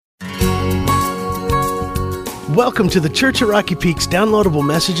Welcome to the Church at Rocky Peak's downloadable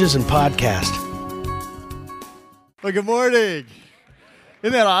messages and podcast. Well, good morning.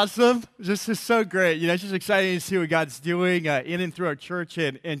 Isn't that awesome? This is so great. It's just exciting to see what God's doing in and through our church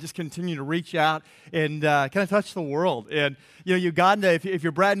and just continue to reach out and kind of touch the world. And, Uganda, if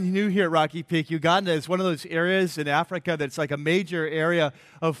you're brand new here at Rocky Peak, Uganda is one of those areas in Africa that's like a major area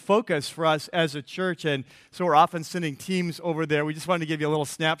of focus for us as a church. And so we're often sending teams over there. We just wanted to give you a little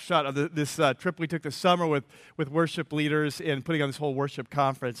snapshot of this trip we took this summer with worship leaders and putting on this whole worship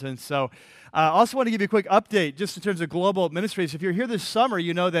conference. And so I also want to give you a quick update just in terms of global ministries. If you're here this summer,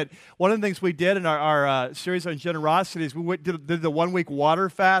 you know that one of the things we did in our series on generosity is we did the 1 week water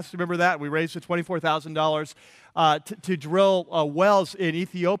fast. Remember that? We raised $24,000 to drill wells in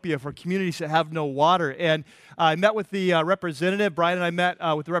Ethiopia for communities that have no water. And I met with the representative. Brian and I met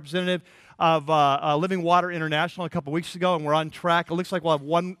with the representative of Living Water International a couple weeks ago, and we're on track. It looks like we'll have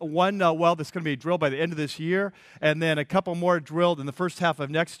one well that's going to be drilled by the end of this year, and then a couple more drilled in the first half of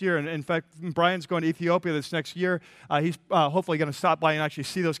next year. And in fact, Brian's going to Ethiopia this next year. He's hopefully going to stop by and actually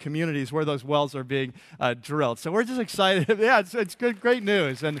see those communities where those wells are being drilled. So we're just excited. Yeah, it's good, great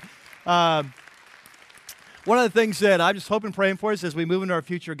news. And one of the things that I'm just hoping, praying for is as we move into our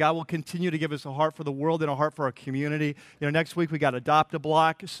future, God will continue to give us a heart for the world and a heart for our community. Next week we got Adopt a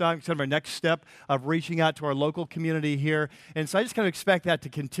Block, kind of our next step of reaching out to our local community here. And so I just kind of expect that to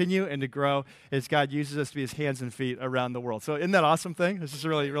continue and to grow as God uses us to be His hands and feet around the world. So isn't that an awesome thing? This is a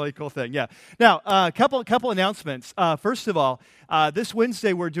really, really cool thing. Yeah. Now, a couple announcements. First of all, this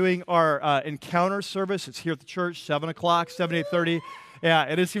Wednesday we're doing our encounter service. It's here at the church, 7 o'clock, 7 to 8:30. Yeah,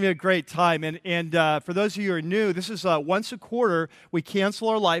 it is going to be a great time. And for those of you who are new, this is once a quarter, we cancel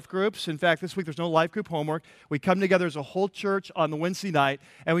our life groups. In fact, this week there's no life group homework. We come together as a whole church on the Wednesday night,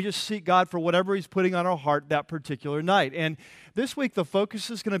 and we just seek God for whatever He's putting on our heart that particular night. And this week, the focus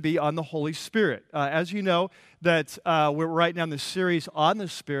is going to be on the Holy Spirit. As you know, that we're right now in this series on the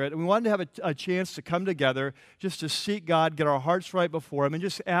Spirit, and we wanted to have a chance to come together just to seek God, get our hearts right before Him, and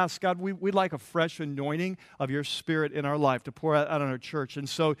just ask, God, we'd like a fresh anointing of Your Spirit in our life to pour out on our church. And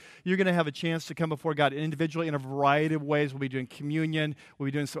so you're going to have a chance to come before God individually in a variety of ways. We'll be doing communion. We'll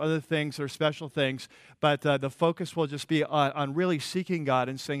be doing some other things that are special things. But the focus will just be on really seeking God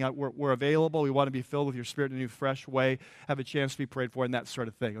and saying, we're available. We want to be filled with Your Spirit in a new, fresh way, have a chance to be prayed for and that sort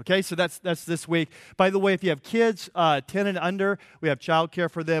of thing. Okay, so that's this week. By the way, if you have kids 10 and under, we have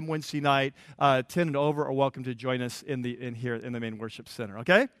childcare for them Wednesday night. 10 and over are welcome to join us in here in the main worship center.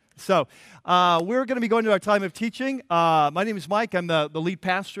 Okay. So we're going to be going to our time of teaching. My name is Mike. I'm the lead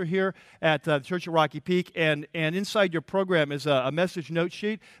pastor here at the Church at Rocky Peak. And inside your program is a message note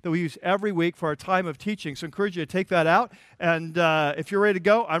sheet that we use every week for our time of teaching. So I encourage you to take that out. And if you're ready to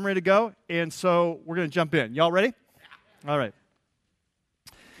go, I'm ready to go. And so we're going to jump in. Y'all ready? All right.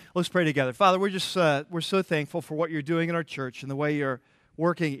 Let's pray together. Father, we're so thankful for what You're doing in our church and the way You're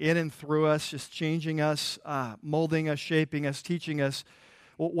working in and through us, just changing us, molding us, shaping us, teaching us.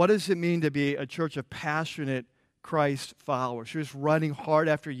 What does it mean to be a church of passionate Christ followers? Who's running hard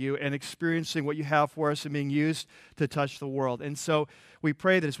after You and experiencing what You have for us and being used to touch the world. And so we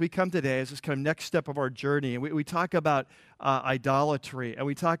pray that as we come today, as this kind of next step of our journey, and we talk about idolatry, and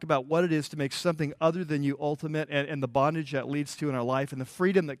we talk about what it is to make something other than You ultimate and the bondage that leads to in our life and the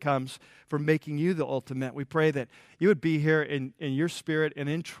freedom that comes from making You the ultimate. We pray that You would be here in Your Spirit and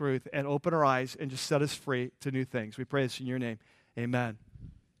in truth and open our eyes and just set us free to new things. We pray this in Your name. Amen.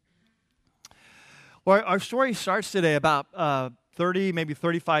 Well, our story starts today about 30, maybe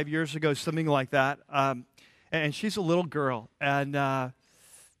 35 years ago, something like that. And she's a little girl. And as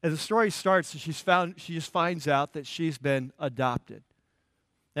the story starts, she just finds out that she's been adopted.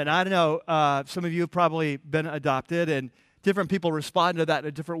 And I don't know, some of you have probably been adopted, and different people respond to that in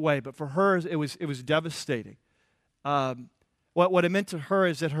a different way. But for her, it was devastating. What it meant to her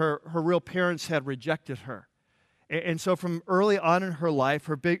is that her real parents had rejected her. And so from early on in her life,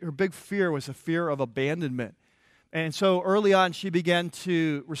 her big fear was a fear of abandonment. And so early on, she began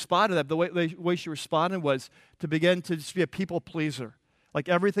to respond to that. The way she responded was to begin to just be a people pleaser. Like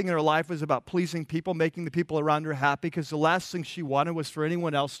everything in her life was about pleasing people, making the people around her happy, because the last thing she wanted was for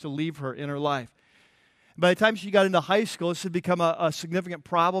anyone else to leave her in her life. By the time she got into high school, this had become a significant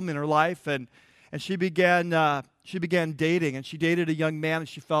problem in her life, and she began dating, and she dated a young man, and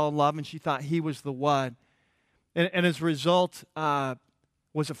she fell in love, and she thought he was the one. And as a result,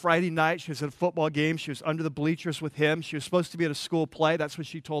 was a Friday night. She was at a football game. She was under the bleachers with him. She was supposed to be at a school play. That's what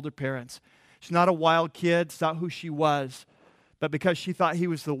she told her parents. She's not a wild kid. It's not who she was. But because she thought he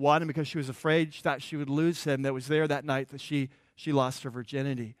was the one and because she was afraid, she thought she would lose him, that was there that night that she lost her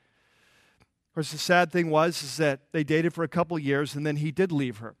virginity. Of course, the sad thing was that they dated for a couple years, and then he did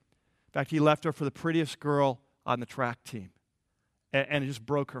leave her. In fact, he left her for the prettiest girl on the track team. And it just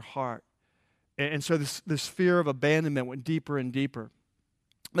broke her heart. And so this fear of abandonment went deeper and deeper.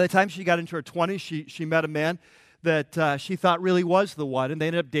 By the time she got into her 20s, she met a man that she thought really was the one, and they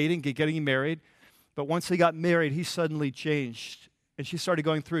ended up dating, getting married. But once they got married, he suddenly changed, and she started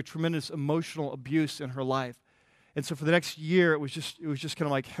going through a tremendous emotional abuse in her life. And so for the next year, it was just kind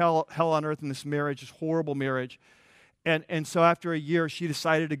of like hell on earth in this marriage, this horrible marriage. And so after a year, she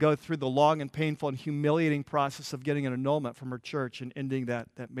decided to go through the long and painful and humiliating process of getting an annulment from her church and ending that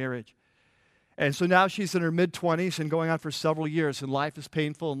marriage. And so now she's in her mid-20s and going on for several years, and life is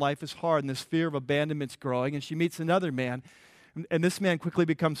painful and life is hard, and this fear of abandonment's growing, and she meets another man, and this man quickly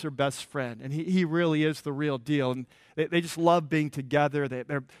becomes her best friend, and he really is the real deal, and they just love being together.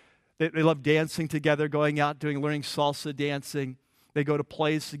 They love dancing together, going out, learning salsa dancing. They go to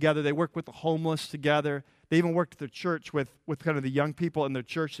plays together. They work with the homeless together. They even worked at the church with kind of the young people in their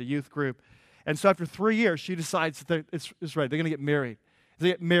church, the youth group. And so after 3 years, she decides that it's right. They're going to get married. They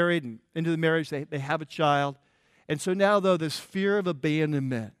get married, and into the marriage, they have a child. And so now, though, this fear of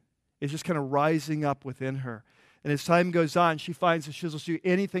abandonment is just kind of rising up within her. And as time goes on, she finds that she'll do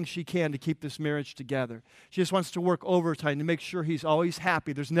anything she can to keep this marriage together. She just wants to work overtime to make sure he's always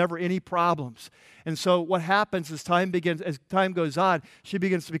happy. There's never any problems. And so what happens as time goes on, she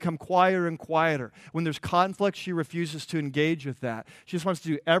begins to become quieter and quieter. When there's conflict, she refuses to engage with that. She just wants to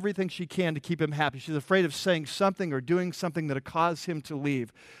do everything she can to keep him happy. She's afraid of saying something or doing something that'll cause him to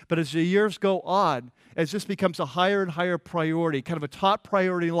leave. But as the years go on, as this becomes a higher and higher priority, kind of a top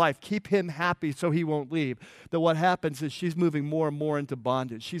priority in life, keep him happy so he won't leave, that what happens is she's moving more and more into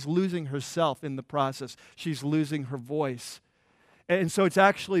bondage. She's losing herself in the process. She's losing her voice. And so it's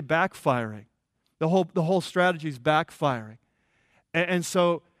actually backfiring. The whole strategy is backfiring. And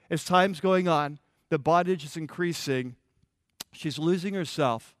so as time's going on, the bondage is increasing. She's losing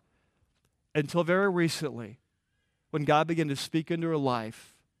herself until very recently when God began to speak into her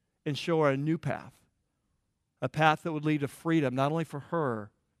life and show her a new path, a path that would lead to freedom, not only for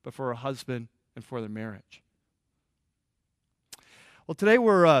her, but for her husband and for their marriage. Well, today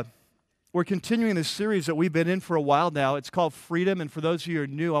we're continuing this series that we've been in for a while now. It's called Freedom, and for those of you who are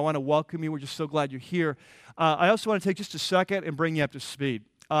new, I want to welcome you. We're just so glad you're here. I also want to take just a second and bring you up to speed.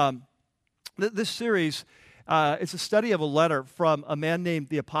 This series is a study of a letter from a man named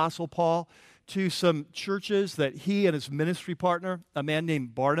the Apostle Paul to some churches that he and his ministry partner, a man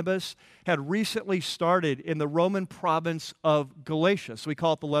named Barnabas, had recently started in the Roman province of Galatia. So we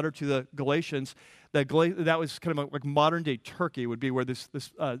call it the letter to the Galatians. That was kind of like modern-day Turkey would be where these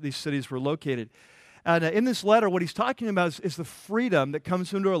cities were located. And in this letter, what he's talking about is the freedom that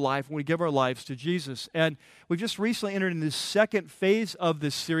comes into our life when we give our lives to Jesus. And we've just recently entered in this second phase of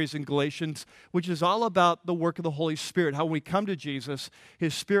this series in Galatians, which is all about the work of the Holy Spirit, how when we come to Jesus,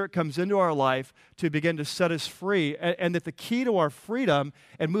 His Spirit comes into our life to begin to set us free, and that the key to our freedom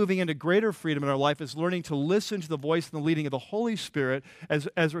and moving into greater freedom in our life is learning to listen to the voice and the leading of the Holy Spirit as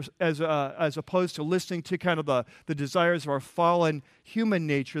opposed to listening to kind of the desires of our fallen human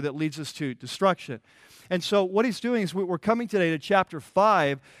nature that leads us to destruction. And so what he's doing is we're coming today to chapter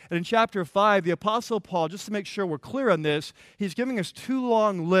 5, and in chapter 5, the Apostle Paul, just to make sure we're clear on this, he's giving us two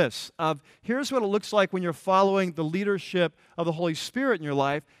long lists of here's what it looks like when you're following the leadership of the Holy Spirit in your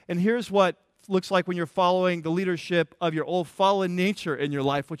life, and here's what looks like when you're following the leadership of your old fallen nature in your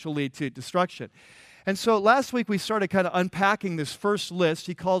life, which will lead to destruction. And so last week we started kind of unpacking this first list.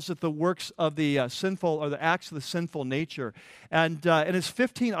 He calls it the works of the sinful, or the acts of the sinful nature. And it's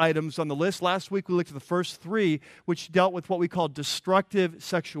 15 items on the list. Last week we looked at the first 3, which dealt with what we call destructive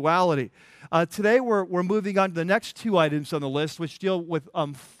sexuality. Today we're moving on to the next 2 items on the list, which deal with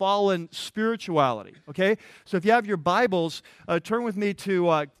fallen spirituality. Okay? So if you have your Bibles, turn with me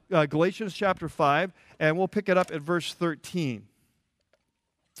to Galatians chapter 5, and we'll pick it up at verse 13.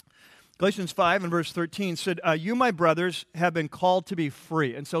 Galatians 5 and verse 13 said, you, my brothers, have been called to be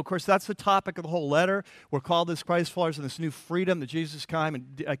free. And so, of course, that's the topic of the whole letter. We're called as Christ followers in this new freedom that Jesus came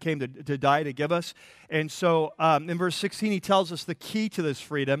to die to give us. And so in verse 16, he tells us the key to this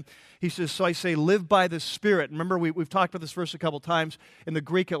freedom. He says, so I say, live by the Spirit. Remember, we've talked about this verse a couple times. In the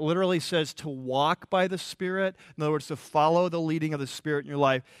Greek, it literally says to walk by the Spirit. In other words, to follow the leading of the Spirit in your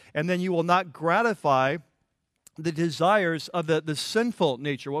life. And then you will not gratify the desires of the sinful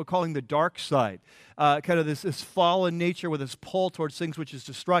nature, what we're calling the dark side, kind of this fallen nature with this pull towards things which is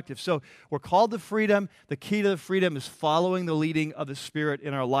destructive. So we're called to freedom. The key to the freedom is following the leading of the Spirit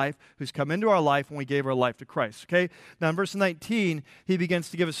in our life, who's come into our life when we gave our life to Christ. Okay. Now in verse 19, he begins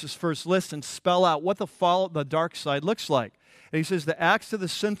to give us his first list and spell out what the dark side looks like. And he says the acts of the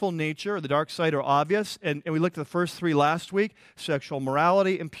sinful nature, or the dark side, are obvious. And we looked at the first three last week: sexual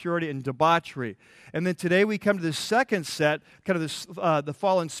morality, impurity, and debauchery. And then today we come to the second set, kind of this, the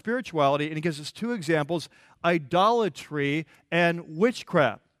fallen spirituality, and he gives us two examples: idolatry and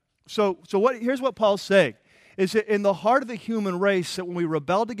witchcraft. So here's what Paul's saying. Is that in the heart of the human race, that when we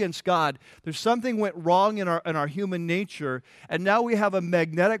rebelled against God, there's something went wrong in our human nature, and now we have a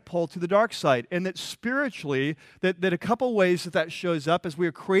magnetic pull to the dark side. And that spiritually, that a couple ways that shows up is we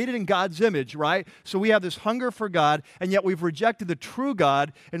are created in God's image, right? So we have this hunger for God, and yet we've rejected the true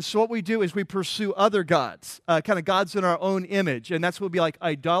God, and so what we do is we pursue other gods, kind of gods in our own image, and that's what would be like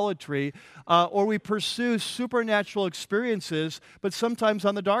idolatry, or we pursue supernatural experiences, but sometimes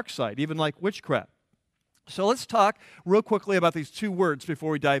on the dark side, even like witchcraft. So let's talk real quickly about these two words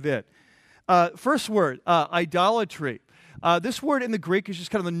before we dive in. First word, idolatry. This word in the Greek is just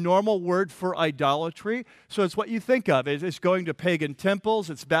kind of the normal word for idolatry. So it's what you think of. It's going to pagan temples.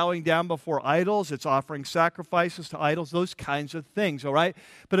 It's bowing down before idols. It's offering sacrifices to idols, those kinds of things, all right?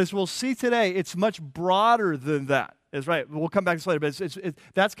 But as we'll see today, it's much broader than that. Is right. We'll come back to this later, but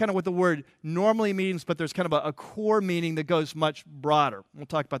that's kind of what the word normally means, but there's kind of a core meaning that goes much broader. We'll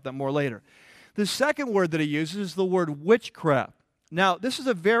talk about that more later. The second word that he uses is the word witchcraft. Now, this is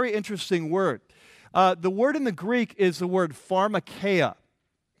a very interesting word. The word in the Greek is the word pharmakeia,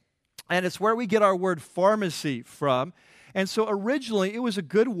 and it's where we get our word pharmacy from. And so originally, it was a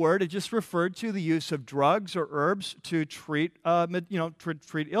good word. It just referred to the use of drugs or herbs to treat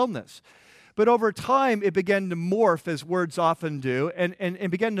illness. But over time, it began to morph, as words often do,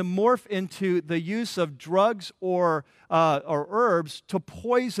 and began to morph into the use of drugs or herbs to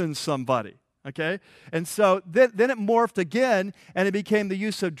poison somebody. Okay? And so then it morphed again, and it became the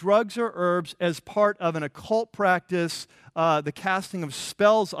use of drugs or herbs as part of an occult practice, the casting of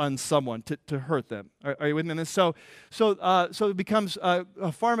spells on someone to hurt them. Are you with me? So it becomes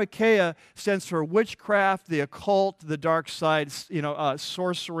pharmakeia stands for witchcraft, the occult, the dark side,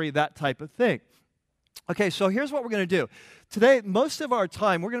 sorcery, that type of thing. Okay, so here's what we're going to do. Today, most of our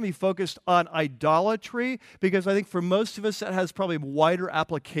time, we're going to be focused on idolatry, because I think for most of us that has probably a wider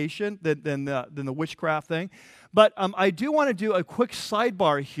application than the witchcraft thing. But I do want to do a quick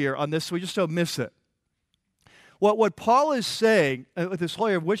sidebar here on this so we just don't miss it. What Paul is saying with this whole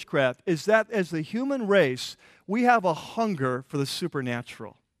area of witchcraft is that as the human race, we have a hunger for the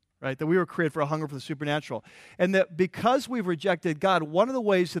supernatural. Right, that we were created for a hunger for the supernatural. And that because we've rejected God, one of the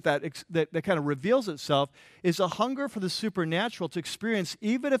ways that kind of reveals itself is a hunger for the supernatural to experience,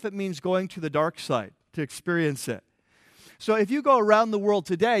 even if it means going to the dark side to experience it. So if you go around the world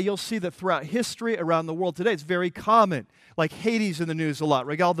today, you'll see that throughout history around the world today, it's very common. Like Hades in the news a lot,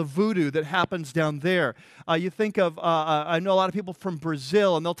 right? All the voodoo that happens down there. You think of, I know a lot of people from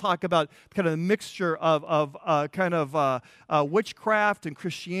Brazil, and they'll talk about kind of a mixture of witchcraft and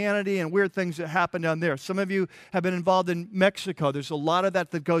Christianity and weird things that happen down there. Some of you have been involved in Mexico. There's a lot of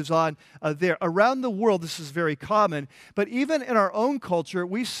that goes on there. Around the world, this is very common. But even in our own culture,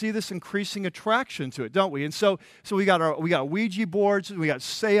 we see this increasing attraction to it, don't we? And so we got Ouija boards, we got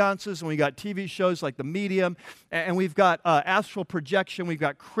seances, and we got TV shows like The Medium, and we've got astral projection, we've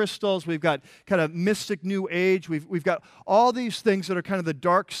got crystals, we've got kind of mystic new age, we've got all these things that are kind of the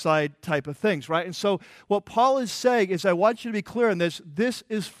dark side type of things, right? And so what Paul is saying is, I want you to be clear on this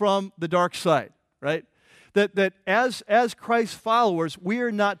is from the dark side, right? That as Christ followers, we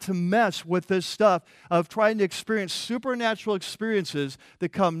are not to mess with this stuff of trying to experience supernatural experiences that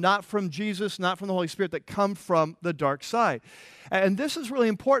come not from Jesus, not from the Holy Spirit, that come from the dark side. And this is really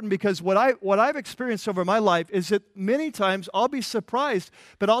important, because what I've experienced over my life is that many times I'll be surprised,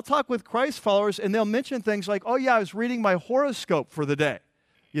 but I'll talk with Christ followers and they'll mention things like, oh yeah, I was reading my horoscope for the day,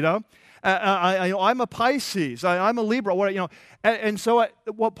 you know? I'm a Pisces, I'm a Libra, and so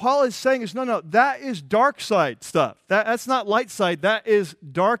what Paul is saying is, no, that is dark side stuff. That's not light side, that is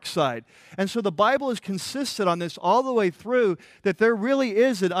dark side. And so the Bible is consistent on this all the way through, that there really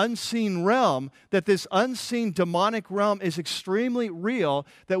is an unseen realm, that this unseen demonic realm is extremely real,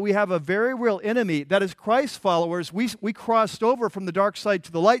 that we have a very real enemy, that as Christ followers, we crossed over from the dark side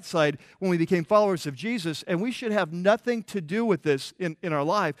to the light side when we became followers of Jesus, and we should have nothing to do with this in our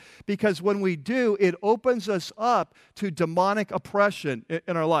life, because when we do, it opens us up to demonic oppression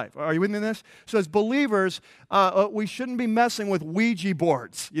in our life. Are you with me in this? So as believers, we shouldn't be messing with Ouija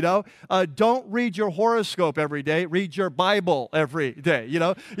boards, Don't read your horoscope every day. Read your Bible every day,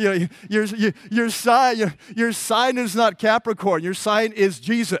 Your sign is not Capricorn. Your sign is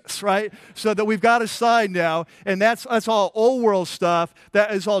Jesus, right? So that we've got a sign now, and that's all old world stuff.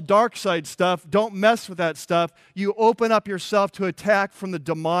 That is all dark side stuff. Don't mess with that stuff. You open up yourself to attack from the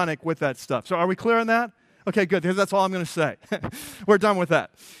demonic with that stuff. So are we clear on that? Okay, good. That's all I'm going to say. We're done with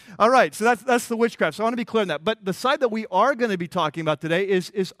that. All right, so that's the witchcraft. So I want to be clear on that. But the side that we are going to be talking about today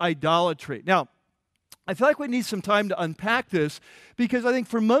is idolatry. Now, I feel like we need some time to unpack this because I think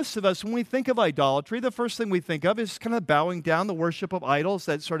for most of us, when we think of idolatry, the first thing we think of is kind of bowing down, the worship of idols,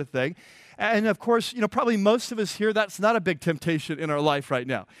 that sort of thing. And of course, probably most of us here, that's not a big temptation in our life right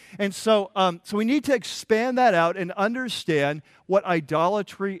now. And so we need to expand that out and understand what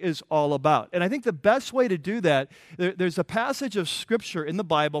idolatry is all about. And I think the best way to do that, there's a passage of Scripture in the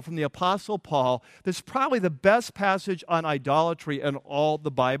Bible from the Apostle Paul that's probably the best passage on idolatry in all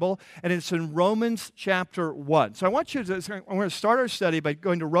the Bible, and it's in Romans chapter 1. So I'm going to start our study by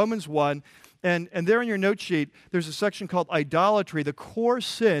going to Romans 1. And there in your note sheet, there's a section called Idolatry, the core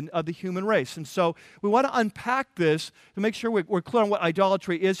sin of the human race. And so we want to unpack this to make sure we're clear on what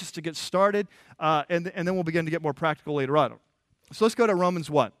idolatry is, just to get started, and then we'll begin to get more practical later on. So let's go to Romans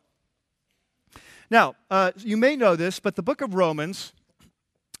 1. Now, you may know this, but the book of Romans,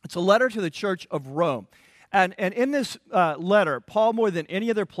 it's a letter to the church of Rome. And in this letter, Paul, more than any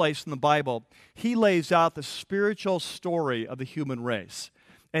other place in the Bible, he lays out the spiritual story of the human race.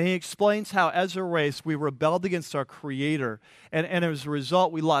 And he explains how, as a race, we rebelled against our Creator. And as a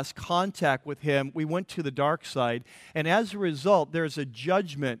result, we lost contact with Him. We went to the dark side. And as a result, there's a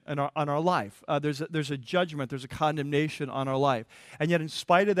judgment on our life. There's a judgment. There's a condemnation on our life. And yet, in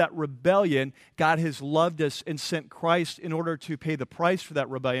spite of that rebellion, God has loved us and sent Christ in order to pay the price for that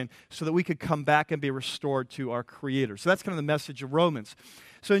rebellion so that we could come back and be restored to our Creator. So that's kind of the message of Romans.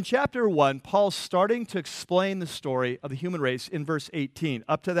 So in chapter 1, Paul's starting to explain the story of the human race in verse 18.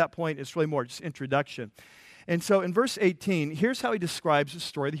 Up to that point, it's really more just introduction. And so in verse 18, here's how he describes the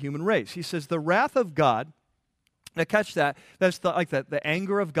story of the human race. He says, the wrath of God, now catch that, that's the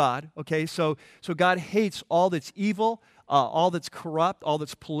anger of God, okay? So God hates all that's evil, all that's corrupt, all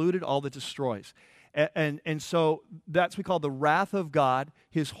that's polluted, all that destroys. And so that's what we call the wrath of God,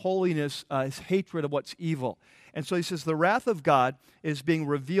 His holiness, His hatred of what's evil. And so he says the wrath of God is being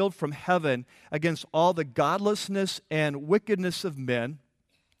revealed from heaven against all the godlessness and wickedness of men.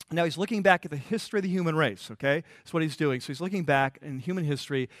 Now he's looking back at the history of the human race, okay? That's what he's doing. So he's looking back in human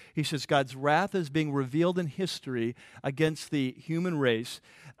history. He says God's wrath is being revealed in history against the human race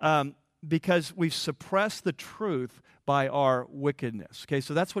because we've suppressed the truth by our wickedness. Okay,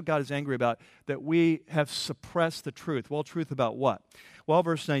 so that's what God is angry about, that we have suppressed the truth. Well, truth about what? Well,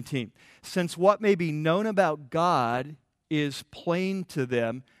 verse 19, since what may be known about God is plain to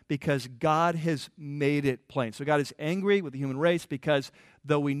them because God has made it plain. So God is angry with the human race because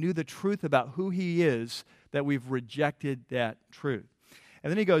though we knew the truth about who He is, that we've rejected that truth. And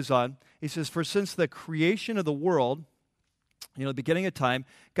then he goes on, he says, for since the creation of the world, the beginning of time,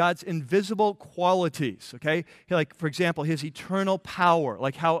 God's invisible qualities, okay? Like, for example, His eternal power,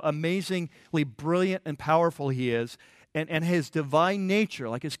 like how amazingly brilliant and powerful He is, and His divine nature,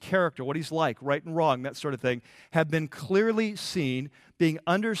 like His character, what He's like, right and wrong, that sort of thing, have been clearly seen, being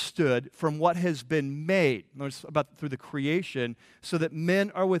understood from what has been made, through the creation, so that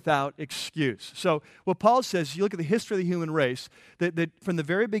men are without excuse. So what Paul says, you look at the history of the human race, that from the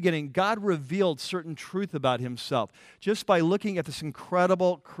very beginning, God revealed certain truth about Himself. Just by looking at this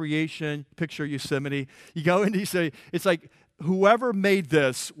incredible creation, picture Yosemite, you go and you say, it's like whoever made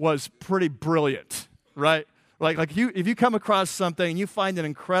this was pretty brilliant, right? Like if you come across something and you find an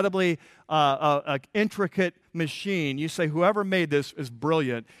incredibly intricate machine, you say whoever made this is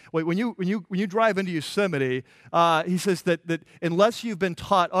brilliant. Wait, when you drive into Yosemite, he says that unless you've been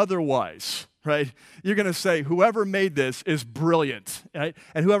taught otherwise, right, you're going to say whoever made this is brilliant, right?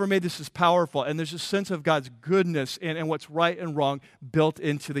 And whoever made this is powerful. And there's a sense of God's goodness and what's right and wrong built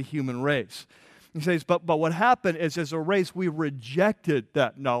into the human race. He says, but what happened is as a race, we rejected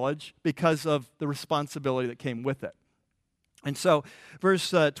that knowledge because of the responsibility that came with it. And so,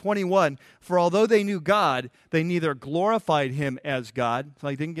 verse 21, for although they knew God, they neither glorified Him as God, so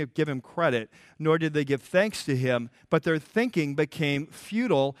they didn't give Him credit, nor did they give thanks to Him, but their thinking became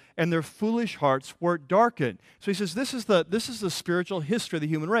futile, and their foolish hearts were darkened. So he says this is the spiritual history of the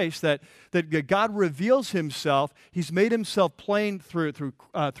human race, that God reveals Himself. He's made Himself plain through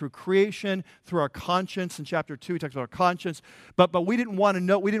creation, through our conscience. In chapter 2, he talks about our conscience. But we didn't want to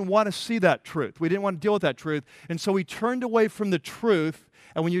know, we didn't want to see that truth. We didn't want to deal with that truth. And so we turned away from the truth,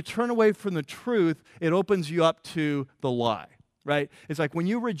 and when you turn away from the truth, it opens you up to the lie, right? It's like when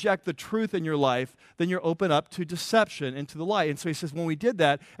you reject the truth in your life, then you're open up to deception and to the lie. And so he says, when we did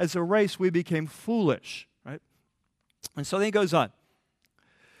that, as a race, we became foolish, right? And so then he goes on.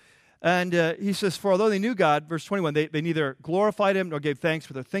 And he says, for although they knew God, verse 21, they neither glorified Him nor gave thanks,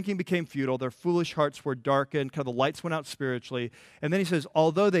 for their thinking became futile, their foolish hearts were darkened, kind of the lights went out spiritually. And then he says,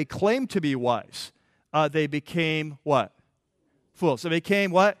 although they claimed to be wise, they became what? Fools. They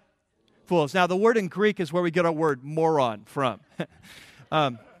became what? Fools. Now, the word in Greek is where we get our word moron from.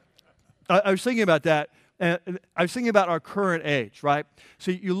 I was thinking about that. And I was thinking about our current age, right?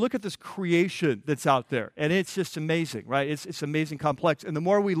 So you look at this creation that's out there, and it's just amazing, right? It's amazing, complex. And the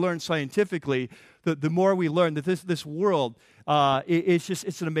more we learn scientifically, the more we learn that this world,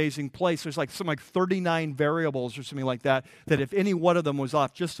 it's an amazing place. There's something like 39 variables or something like that if any one of them was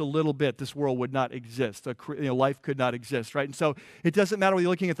off just a little bit, this world would not exist. Life could not exist, right? And so it doesn't matter whether you're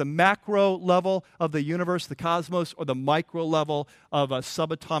looking at the macro level of the universe, the cosmos, or the micro level of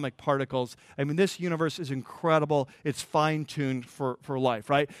subatomic particles. I mean, this universe is incredible. It's fine-tuned for life,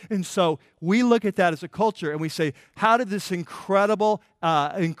 right? And so we look at that as a culture and we say, how did this incredible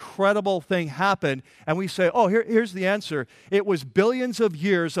thing happen? And we say, oh, here's the answer. It was billions of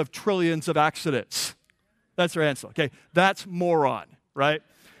years of trillions of accidents. That's our answer. Okay, that's moron, right?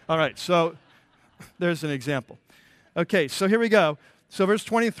 All right, so there's an example. Okay, so here we go. So verse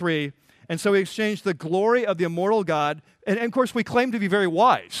 23, and so we exchanged the glory of the immortal God, and of course we claim to be very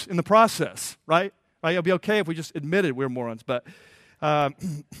wise in the process, right? It'll be okay if we just admitted we're morons, but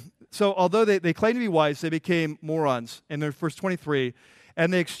so although they claim to be wise, they became morons. And then verse 23,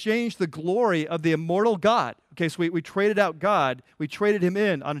 and they exchanged the glory of the immortal God. Okay, so we traded out God. We traded him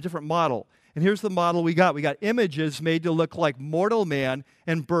in on a different model. And here's the model we got. We got images made to look like mortal man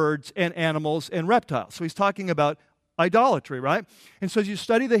and birds and animals and reptiles. So he's talking about idolatry, right? And so as you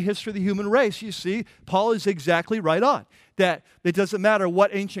study the history of the human race, you see Paul is exactly right on. That it doesn't matter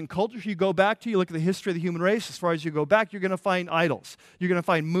what ancient cultures you go back to, you look at the history of the human race, as far as you go back, you're going to find idols. You're going to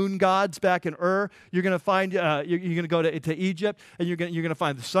find moon gods back in Ur. You're going to find, you're going to go to Egypt, and you're going to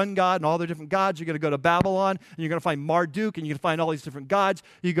find the sun god and all their different gods. You're going to go to Babylon, and you're going to find Marduk, and you're going to find all these different gods.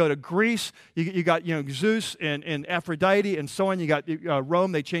 You go to Greece, you got Zeus and Aphrodite and so on. You got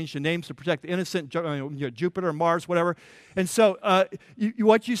Rome, they changed the names to protect the innocent, Jupiter, Mars, whatever. And so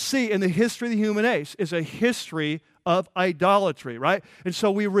what you see in the history of the human race is a history of idolatry, right? And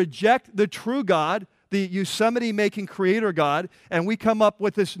so we reject the true God, the Yosemite-making creator God, and we come up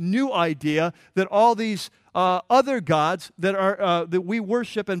with this new idea that all these other gods that we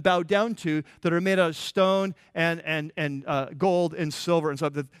worship and bow down to, that are made out of stone and gold and silver and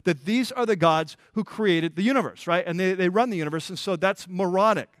stuff, that these are the gods who created the universe, right? And they run the universe, and so that's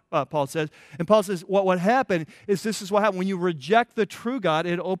moronic. Paul says. And Paul says what happened is this is what happened. When you reject the true God,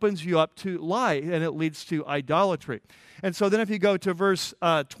 it opens you up to lie, and it leads to idolatry. And so then if you go to verse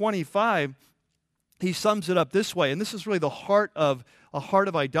 25, he sums it up this way, and this is really the heart of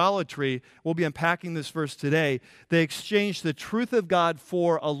idolatry. We'll be unpacking this verse today. They exchanged the truth of God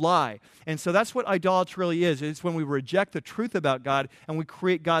for a lie. And so that's what idolatry really is. It's when we reject the truth about God and we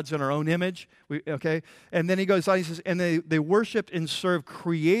create gods in our own image. Okay? And then he goes on, he says, and they worshiped and served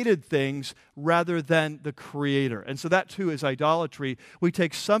created things rather than the Creator. And so that too is idolatry. We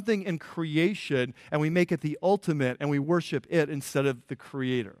take something in creation and we make it the ultimate and we worship it instead of the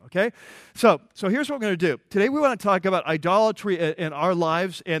Creator. Okay? So here's what we're going to do. Today we want to talk about idolatry in our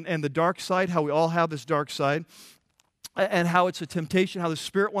lives and the dark side, how we all have this dark side, and how it's a temptation, how the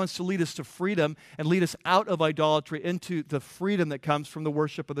Spirit wants to lead us to freedom and lead us out of idolatry into the freedom that comes from the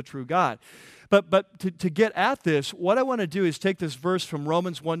worship of the true God. But to get at this, what I want to do is take this verse from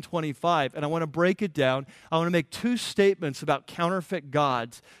Romans 1:25, and I want to break it down. I want to make two statements about counterfeit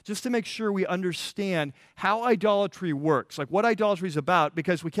gods, just to make sure we understand how idolatry works, like what idolatry is about,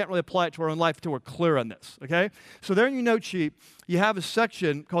 because we can't really apply it to our own life until we're clear on this, okay? So there in your note sheet, you have a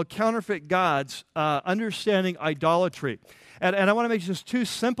section called Counterfeit Gods, Understanding Idolatry. And I want to make just two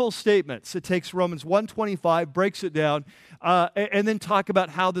simple statements. It takes Romans 1:25, breaks it down, and then talk about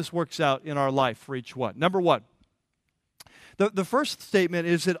how this works out in our life for each one. Number one, the first statement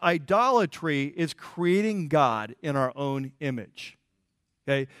is that idolatry is creating God in our own image.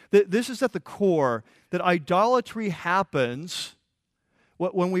 Okay? This is at the core, that idolatry happens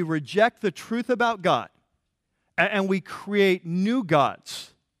when we reject the truth about God and we create new gods.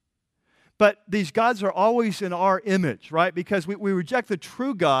 But these gods are always in our image, right? Because we reject the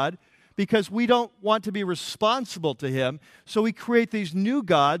true God because we don't want to be responsible to Him. So we create these new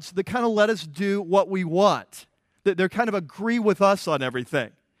gods that kind of let us do what we want. That they kind of agree with us on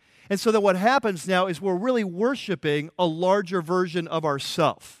everything. And so then what happens now is we're really worshiping a larger version of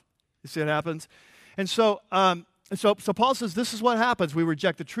ourselves. You see what happens? And so Paul says this is what happens. We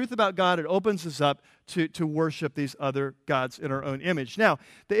reject the truth about God. It opens us up to worship these other gods in our own image. Now,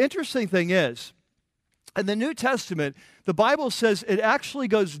 the interesting thing is In the New Testament, the Bible says it actually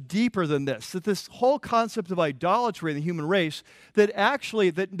goes deeper than this, that this whole concept of idolatry in the human race, that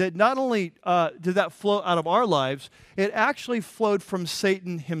not only did that flow out of our lives, it actually flowed from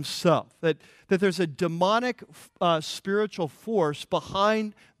Satan himself, that there's a demonic spiritual force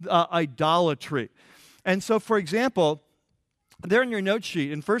behind idolatry. And so, for example, there in your note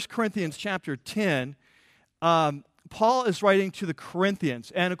sheet, in 1 Corinthians chapter 10, Paul is writing to the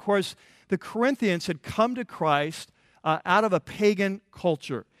Corinthians, and of course, the Corinthians had come to Christ out of a pagan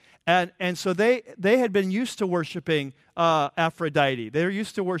culture. And so they had been used to worshiping Aphrodite. They were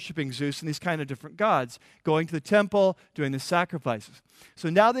used to worshiping Zeus and these kind of different gods, going to the temple, doing the sacrifices. So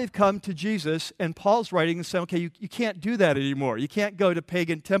now they've come to Jesus, and Paul's writing and saying, okay, you can't do that anymore. You can't go to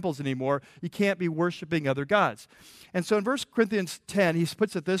pagan temples anymore. You can't be worshiping other gods. And so in 1 Corinthians 10, he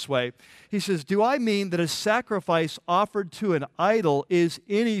puts it this way. He says, do I mean that a sacrifice offered to an idol is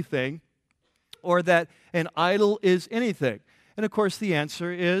anything, or that an idol is anything? And of course, the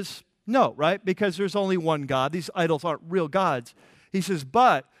answer is no, right? Because there's only one God. These idols aren't real gods. He says,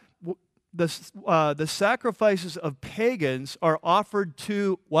 but the sacrifices of pagans are offered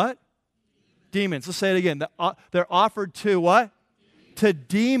to what? Demons. Let's say it again. They're offered to what? To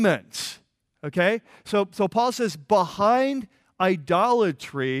demons. Okay? So Paul says, behind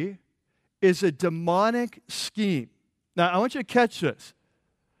idolatry is a demonic scheme. Now, I want you to catch this.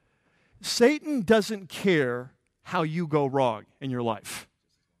 Satan doesn't care how you go wrong in your life,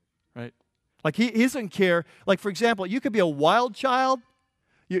 right? Like he doesn't care. Like, for example, you could be a wild child.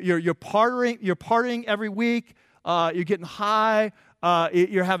 You're partying every week. You're getting high.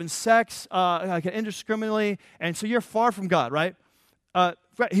 You're having sex like indiscriminately, and so you're far from God, right?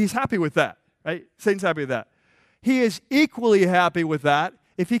 He's happy with that, right? Satan's happy with that. He is equally happy with that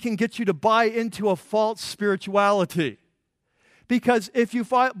if he can get you to buy into a false spirituality. Because if you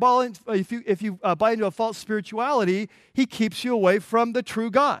buy into a false spirituality, he keeps you away from the true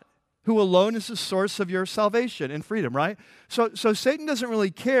God, who alone is the source of your salvation and freedom, right? So Satan doesn't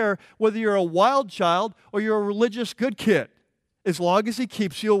really care whether you're a wild child or you're a religious good kid, as long as he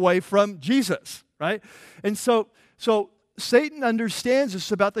keeps you away from Jesus, right? And so Satan understands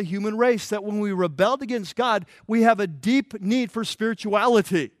this about the human race, that when we rebelled against God, we have a deep need for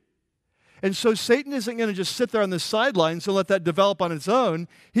spirituality. And so Satan isn't going to just sit there on the sidelines and let that develop on its own.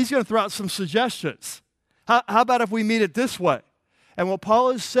 He's going to throw out some suggestions. How about if we meet it this way? And what Paul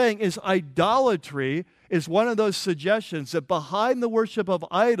is saying is idolatry is one of those suggestions, that behind the worship of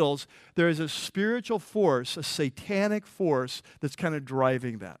idols, there is a spiritual force, a satanic force that's kind of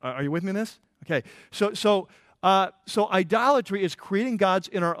driving that. Are you with me in this? Okay. So idolatry is creating gods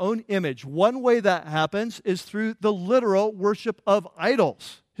in our own image. One way that happens is through the literal worship of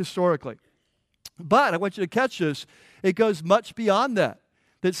idols, historically. But I want you to catch this. It goes much beyond that.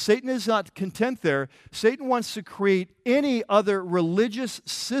 That Satan is not content there. Satan wants to create any other religious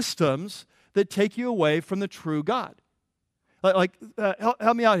systems that take you away from the true God.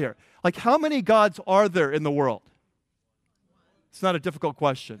 Help me out here. Like, how many gods are there in the world? It's not a difficult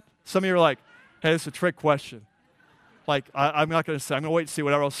question. Some of you are like, hey, it's a trick question. Like, I'm not going to say. I'm going to wait and see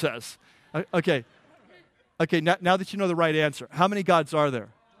what everyone else says. Okay, now that you know the right answer, how many gods are there?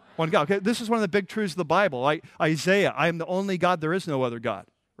 One God. Okay, this is one of the big truths of the Bible. Like Isaiah, I am the only God, there is no other God,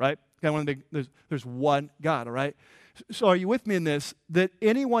 right? Okay, there's one God, all right? So are you with me in this? That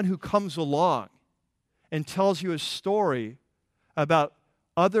anyone who comes along and tells you a story about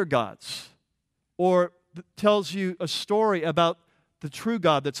other gods, or tells you a story about the true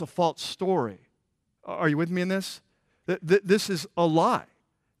God that's a false story, are you with me in this? This is a lie.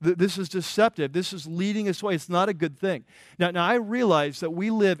 This is deceptive. This is leading us away. It's not a good thing. Now I realize that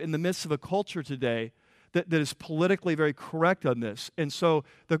we live in the midst of a culture today that is politically very correct on this. And so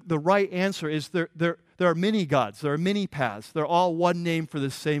the right answer is there are many gods. There are many paths. They're all one name for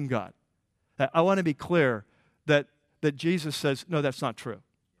the same God. I want to be clear that Jesus says, no, that's not true,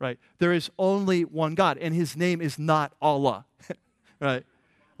 right? There is only one God, and his name is not Allah, right?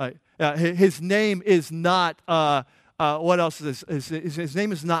 His name is not... what else is this? His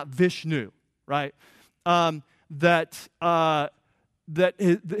name is not Vishnu, right? That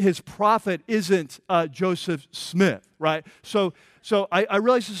his prophet isn't Joseph Smith, right? So I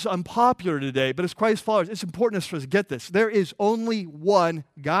realize this is unpopular today, but as Christ followers, it's important for us to get this. There is only one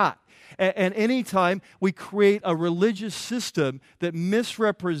God. And anytime we create a religious system that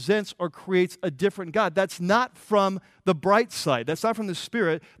misrepresents or creates a different God, that's not from the bright side. That's not from the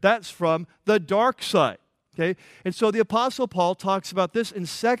Spirit. That's from the dark side. Okay? And so the Apostle Paul talks about this in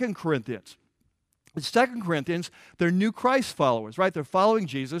 2 Corinthians. In 2 Corinthians, they're new Christ followers, right? They're following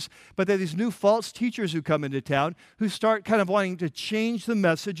Jesus, but they're these new false teachers who come into town who start kind of wanting to change the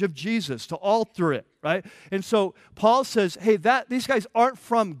message of Jesus, to alter it, right? And so Paul says, hey, these guys aren't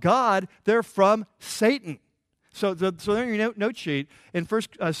from God, they're from Satan. So there in your note sheet, in 2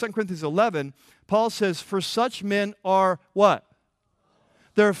 Corinthians 11, Paul says, for such men are what?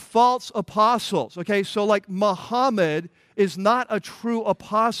 They're false apostles, okay? So like Muhammad is not a true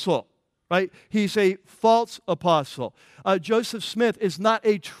apostle. Right? He's a false apostle. Joseph Smith is not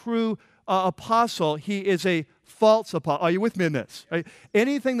a true apostle. He is a false apostle. Are you with me in this? Right?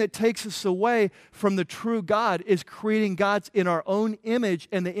 Anything that takes us away from the true God is creating gods in our own image,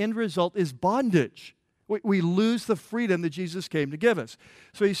 and the end result is bondage. We lose the freedom that Jesus came to give us.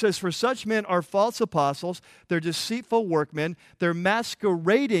 So he says, for such men are false apostles, they're deceitful workmen, they're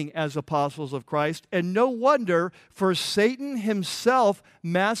masquerading as apostles of Christ, and no wonder, for Satan himself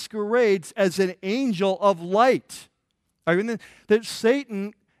masquerades as an angel of light. I mean, that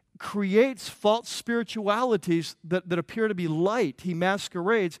Satan creates false spiritualities that appear to be light. He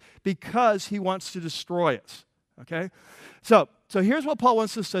masquerades because he wants to destroy us. Okay? So here's what Paul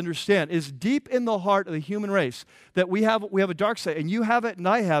wants us to understand, is deep in the heart of the human race that we have a dark side, and you have it and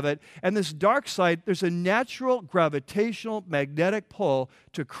I have it, and this dark side, there's a natural gravitational magnetic pull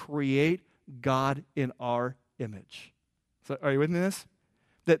to create God in our image. So are you with me in this?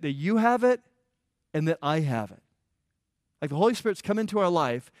 That you have it and that I have it. Like the Holy Spirit's come into our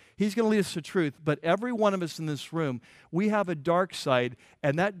life, He's going to lead us to truth, but every one of us in this room, we have a dark side,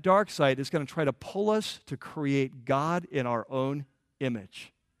 and that dark side is going to try to pull us to create God in our own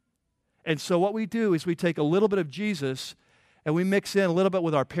image. And so what we do is we take a little bit of Jesus, and we mix in a little bit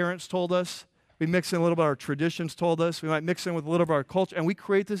what our parents told us, we mix in a little bit our traditions told us, we might mix in with a little bit of our culture, and we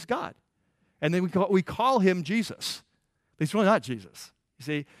create this God. And then we call Him Jesus. But He's really not Jesus. You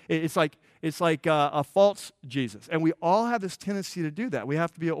see, it's like a false Jesus. And we all have this tendency to do that. We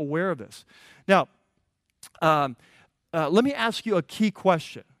have to be aware of this. Now, let me ask you a key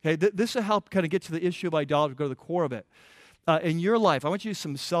question. Okay, this will help kind of get to the issue of idolatry, go to the core of it. In your life, I want you to do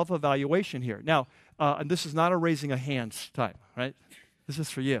some self-evaluation here. Now, and this is not a raising a hands time, right? This is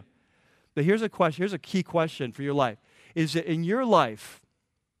for you. But here's a question. Here's a key question for your life. Is that in your life,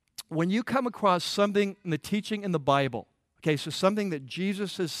 when you come across something in the teaching in the Bible, okay, so something that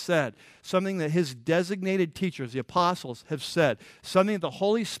Jesus has said, something that His designated teachers, the apostles, have said, something that the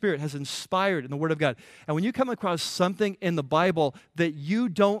Holy Spirit has inspired in the Word of God. And when you come across something in the Bible that you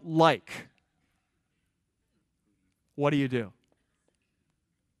don't like, what do?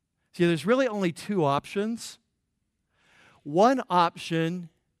 See, there's really only two options. One option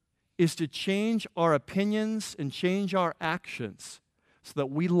is to change our opinions and change our actions so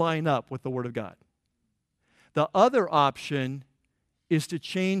that we line up with the Word of God. The other option is to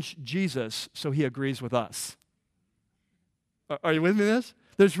change Jesus so He agrees with us. Are you with me in this?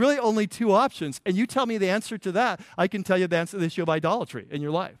 There's really only two options, and you tell me the answer to that, I can tell you the answer to the issue of idolatry in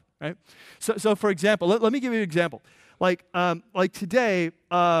your life, right? So for example, let me give you an example. Like today,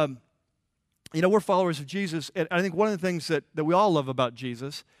 we're followers of Jesus, and I think one of the things that we all love about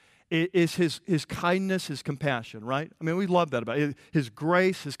Jesus is his kindness, His compassion, right? I mean, we love that about it. His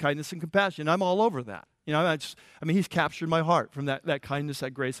grace, His kindness, and compassion. I'm all over that. He's captured my heart from that kindness,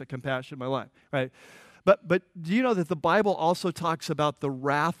 that grace, that compassion in my life, right? But do you know that the Bible also talks about the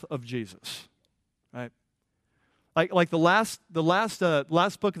wrath of Jesus, right? Like the last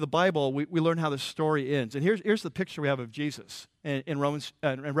book of the Bible, we learn how the story ends. And here's the picture we have of Jesus in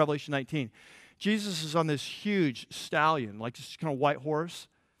Revelation 19. Jesus is on this huge stallion, like this kind of white horse.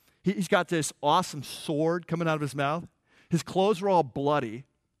 He's got this awesome sword coming out of his mouth. His clothes are all bloody.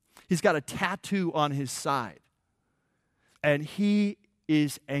 He's got a tattoo on his side. And he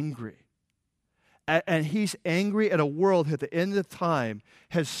is angry. And he's angry at a world at the end of time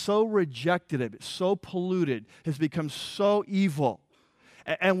has so rejected him, so polluted, has become so evil.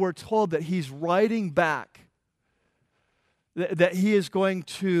 And we're told that he's writing back, that he is going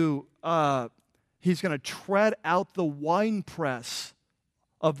to tread out the winepress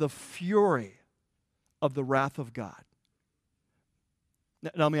of the fury of the wrath of God. Now,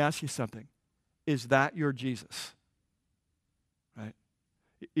 let me ask you something. Is that your Jesus? Right?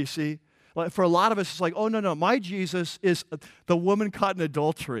 You see, for a lot of us, it's like, oh, no, my Jesus is the woman caught in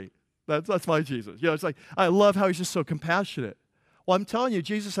adultery. That's my Jesus. It's like, I love how He's just so compassionate. Well, I'm telling you,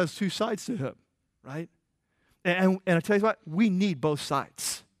 Jesus has two sides to Him, right? And I tell you what, we need both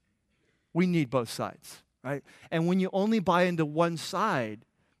sides. We need both sides, right? And when you only buy into one side,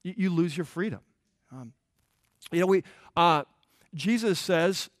 you lose your freedom. Jesus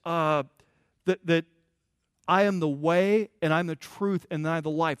says that I am the way, and I'm the truth, and I'm the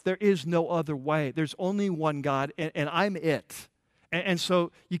life. There is no other way. There's only one God, and I'm it. And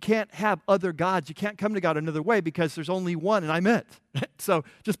so you can't have other gods. You can't come to God another way because there's only one, and I'm it. So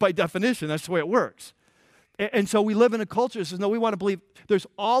just by definition, that's the way it works. And so we live in a culture that says, no, we want to believe there's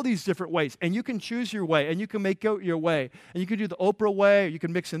all these different ways, and you can choose your way, and you can make out your way, and you can do the Oprah way, or you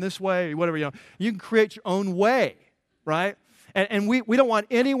can mix in this way, or whatever, You can create your own way, right? And we don't want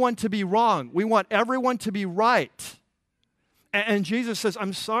anyone to be wrong. We want everyone to be right. And Jesus says,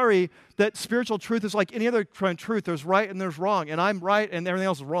 I'm sorry that spiritual truth is like any other kind of truth. There's right and there's wrong, and I'm right and everything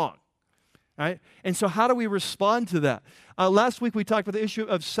else is wrong. Right? And so how do we respond to that? Last week we talked about the issue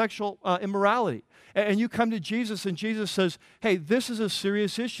of sexual immorality. And you come to Jesus, and Jesus says, hey, this is a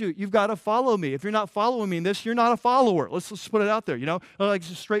serious issue. You've got to follow me. If you're not following me in this, you're not a follower. Let's put it out there, like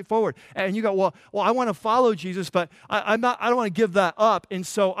it's straightforward. And you go, well, I want to follow Jesus, but I don't want to give that up. And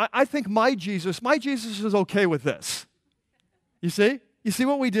so I think my Jesus is okay with this. You see? You see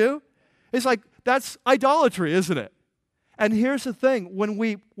what we do? It's like, that's idolatry, isn't it? And here's the thing. When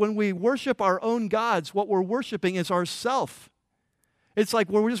we worship our own gods, what we're worshiping is ourself. It's like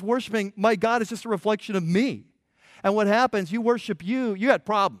when we're just worshiping, my God is just a reflection of me. And what happens, you worship you got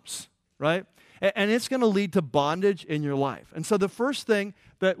problems, right? And it's going to lead to bondage in your life. And so the first thing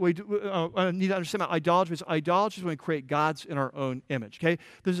that we need to understand about idolatry is when we create gods in our own image, okay?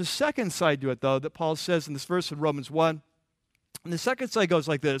 There's a second side to it, though, that Paul says in this verse in Romans 1. And the second side goes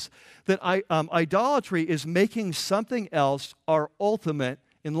like this, that idolatry is making something else our ultimate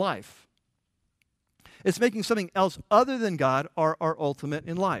in life. It's making something else other than God our ultimate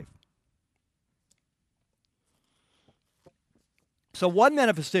in life. So one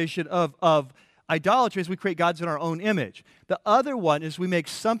manifestation of idolatry is we create gods in our own image. The other one is we make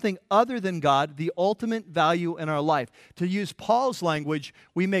something other than God the ultimate value in our life. To use Paul's language,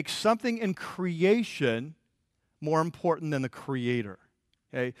 we make something in creation more important than the Creator.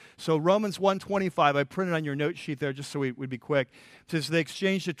 Okay, so Romans 1:25, I printed on your note sheet there just so we'd be quick. It says, they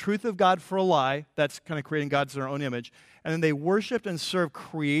exchanged the truth of God for a lie. That's kind of creating gods in their own image. And then they worshiped and served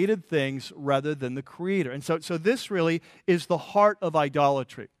created things rather than the Creator. And so this really is the heart of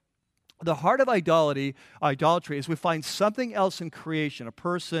idolatry. The heart of idolatry is we find something else in creation, a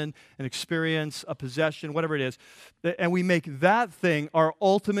person, an experience, a possession, whatever it is, and we make that thing our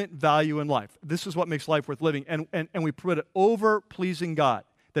ultimate value in life. This is what makes life worth living, and we put it over pleasing God,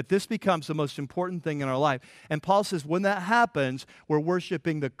 that this becomes the most important thing in our life. And Paul says when that happens, we're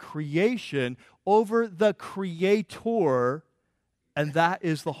worshiping the creation over the Creator, and that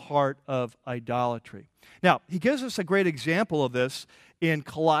is the heart of idolatry. Now, he gives us a great example of this in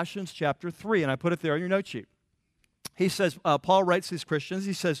Colossians chapter 3, and I put it there on your note sheet. He says, Paul writes to these Christians,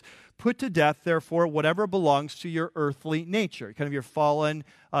 he says, put to death, therefore, whatever belongs to your earthly nature, kind of your fallen,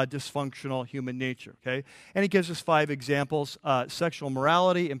 dysfunctional human nature, okay? And he gives us 5 examples, sexual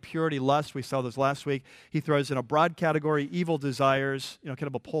morality, impurity, lust, we saw those last week. He throws in a broad category, evil desires, kind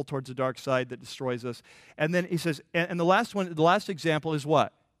of a pull towards the dark side that destroys us. And then he says, and the last example is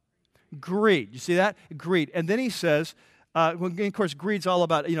what? Greed. You see that? Greed. And then he says, of course, greed's all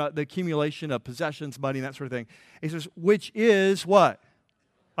about, the accumulation of possessions, money, and that sort of thing. He says, which is what?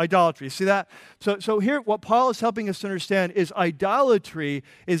 Idolatry. See that? So here, what Paul is helping us to understand is idolatry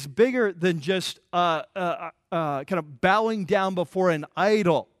is bigger than just kind of bowing down before an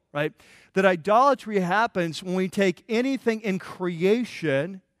idol, right? That idolatry happens when we take anything in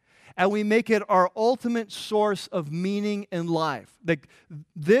creation and we make it our ultimate source of meaning in life. Like,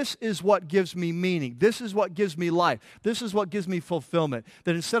 this is what gives me meaning. This is what gives me life. This is what gives me fulfillment.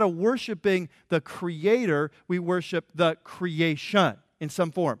 That instead of worshiping the Creator, we worship the creation in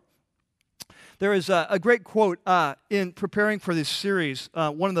some form. There is a great quote in preparing for this series.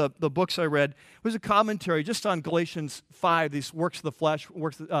 One of the books I read was a commentary just on Galatians 5, these works of the flesh,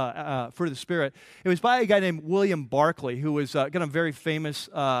 fruit of the Spirit. It was by a guy named William Barclay, who was kind of a very famous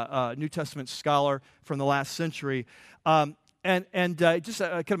New Testament scholar from the last century. And just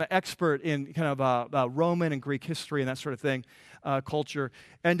kind of an expert in kind of Roman and Greek history and that sort of thing, culture.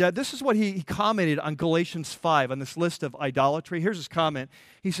 And this is what he commented on Galatians 5, on this list of idolatry. Here's his comment.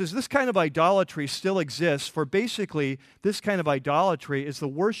 He says, this kind of idolatry still exists, for basically this kind of idolatry is the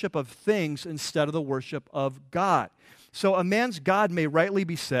worship of things instead of the worship of God. So a man's God may rightly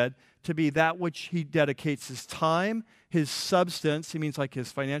be said to be that which he dedicates his time, his substance, he means like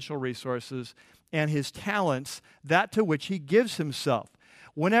his financial resources, and his talents, that to which he gives himself.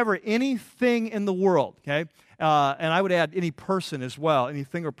 Whenever anything in the world, okay, and I would add any person as well,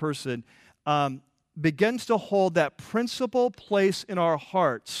 anything or person, begins to hold that principal place in our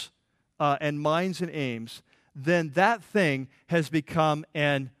hearts and minds and aims, then that thing has become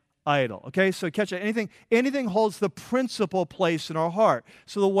an idol. Okay, so catch it. Anything holds the principal place in our heart.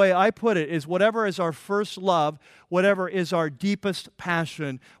 So the way I put it is whatever is our first love, whatever is our deepest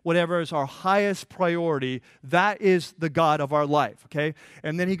passion, whatever is our highest priority, that is the God of our life. Okay,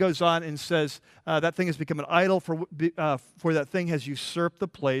 and then he goes on and says that thing has become an idol for that thing has usurped the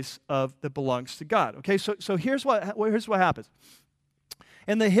place that belongs to God. Okay, so here's what happens.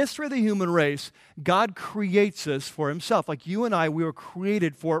 In the history of the human race, God creates us for himself. Like you and I, we were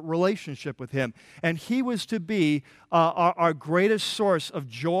created for a relationship with him. And he was to be our greatest source of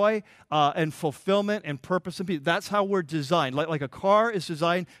joy and fulfillment and purpose and peace. That's how we're designed. Like a car is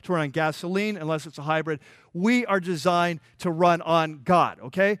designed to run on gasoline, unless it's a hybrid. We are designed to run on God,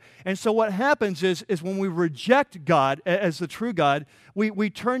 okay? And so what happens is when we reject God as the true God, we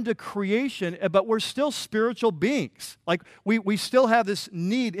turn to creation, but we're still spiritual beings. Like we still have this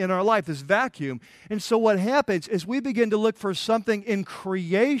need in our life, this vacuum. And so what happens is we begin to look for something in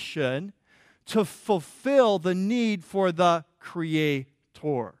creation to fulfill the need for the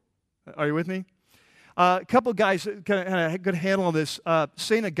Creator. Are you with me? A couple guys kind of had a good handle on this.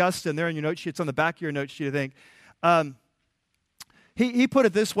 St. Augustine, there in your note sheet, it's on the back of your note sheet, I think. He put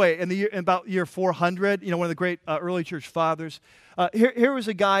it this way in about year 400, one of the great early church fathers. Here was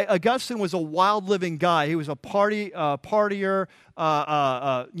a guy. Augustine was a wild living guy. He was a partier,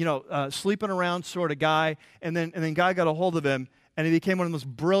 sleeping around sort of guy. And then God got a hold of him, and he became one of the most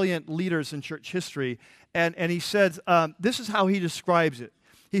brilliant leaders in church history. And he said, this is how he describes it.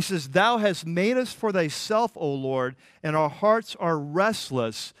 He says, "Thou hast made us for thyself, O Lord, and our hearts are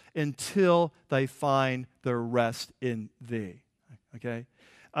restless until they find their rest in thee." Okay?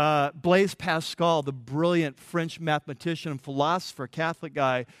 Blaise Pascal, the brilliant French mathematician and philosopher, Catholic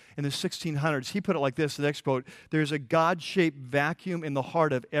guy in the 1600s, he put it like this, the next quote, "There's a God-shaped vacuum in the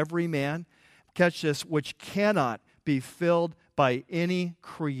heart of every man," catch this, "which cannot be filled by any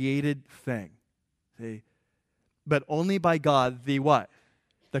created thing." See? But only by God, the what?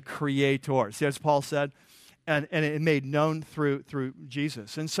 The Creator. See, as Paul said, and it made known through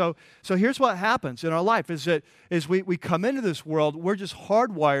Jesus. And so here's what happens in our life is we come into this world, we're just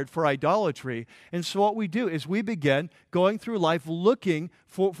hardwired for idolatry. And so what we do is we begin going through life looking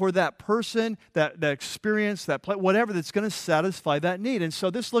for that person, that experience, whatever that's going to satisfy that need. And so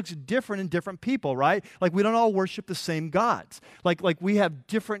this looks different in different people, right? Like we don't all worship the same gods. Like we have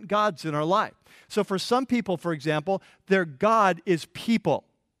different gods in our life. So for some people, for example, their God is people.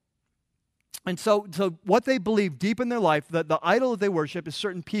 And so what they believe deep in their life, that the idol that they worship is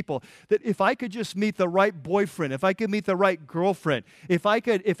certain people, that if I could just meet the right boyfriend, if I could meet the right girlfriend, if I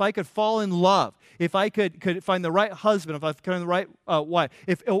could fall in love, if I could find the right husband, if I could find the right wife,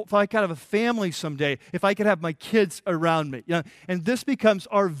 if I could have a family someday, if I could have my kids around me. And this becomes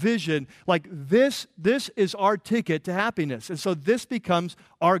our vision, like this is our ticket to happiness. And so this becomes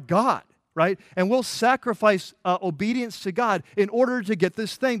our God. Right? And we'll sacrifice obedience to God in order to get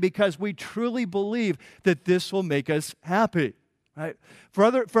this thing because we truly believe that this will make us happy. Right? For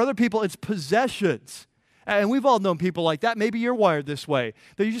other people, it's possessions. And we've all known people like that. Maybe you're wired this way.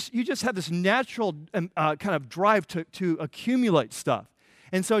 That you just have this natural kind of drive to accumulate stuff.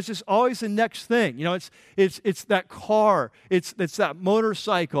 And so it's just always the next thing. It's that car. It's that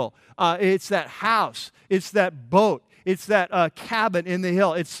motorcycle. It's that house. It's that boat. It's that cabin in the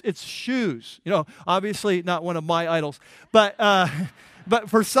hill. It's shoes. Obviously not one of my idols, but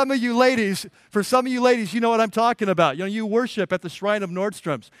for some of you ladies, you know what I'm talking about. You worship at the shrine of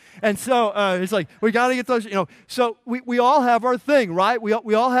Nordstrom's, and so it's like we got to get those. So we all have our thing, right?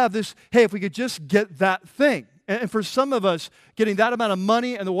 We all have this. Hey, if we could just get that thing, and for some of us, getting that amount of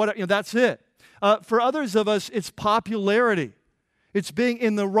money and that's it. For others of us, it's popularity. It's being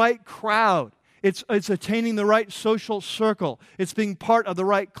in the right crowd. It's attaining the right social circle. It's being part of the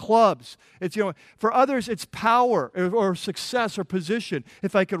right clubs. For others, it's power or success or position.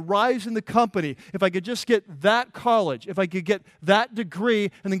 If I could rise in the company, if I could just get that college, if I could get that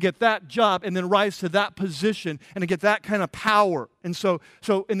degree and then get that job and then rise to that position and then get that kind of power. And so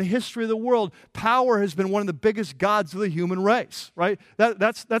in the history of the world, power has been one of the biggest gods of the human race, right?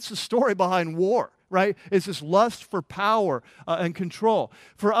 That's the story behind war. Right? It's this lust for power and control.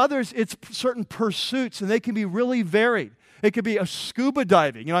 For others, it's certain pursuits, and they can be really varied. It could be a scuba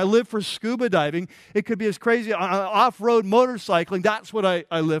diving. I live for scuba diving. It could be as crazy off-road motorcycling. That's what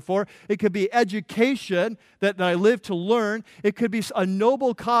I live for. It could be education that I live to learn. It could be a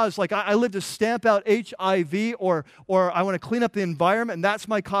noble cause, like I live to stamp out HIV, or I want to clean up the environment, and that's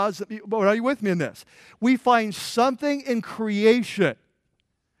my cause. But are you with me in this? We find something in creation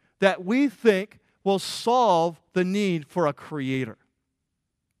that we think will solve the need for a creator.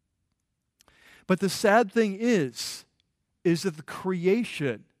 But the sad thing is that the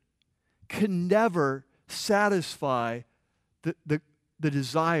creation can never satisfy the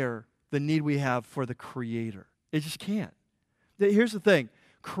desire, the need we have for the Creator. It just can't. Here's the thing.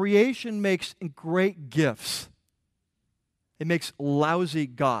 Creation makes great gifts. It makes lousy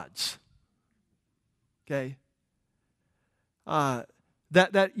gods. Okay?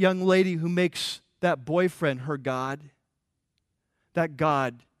 That young lady who makes that boyfriend her God, that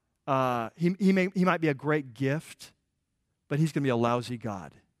God, he might be a great gift, but he's going to be a lousy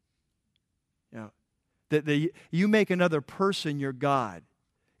God. You know, you make another person your God,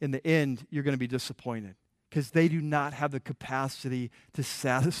 in the end, you're going to be disappointed because they do not have the capacity to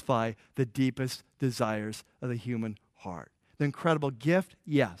satisfy the deepest desires of the human heart. The incredible gift,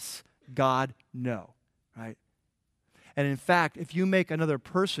 yes. God, no. Right? And in fact, if you make another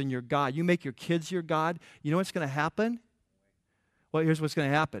person your God, you make your kids your God, you know what's going to happen? Well, here's what's going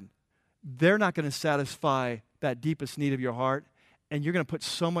to happen. They're not going to satisfy that deepest need of your heart, and you're going to put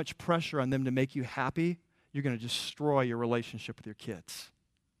so much pressure on them to make you happy, you're going to destroy your relationship with your kids.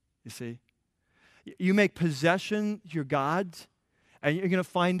 You see? You make possession your gods, and you're going to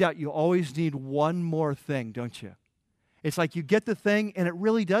find out you always need one more thing, don't you? It's like you get the thing, and it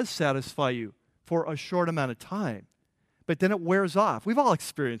really does satisfy you for a short amount of time, but then it wears off. We've all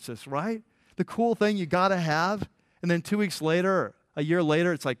experienced this, right? The cool thing you got to have, and then 2 weeks later, or a year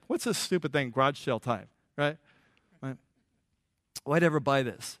later, it's like, what's this stupid thing, garage sale time, right? Why'd I ever buy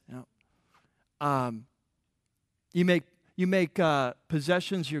this? You know? You make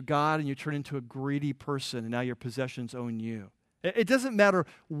possessions your God, and you turn into a greedy person, and now your possessions own you. It doesn't matter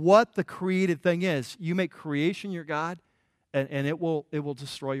what the created thing is. You make creation your God, and it will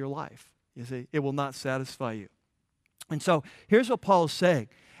destroy your life. You see, it will not satisfy you. And so here's what Paul is saying.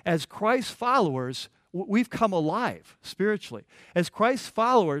 As Christ's followers, we've come alive spiritually. As Christ's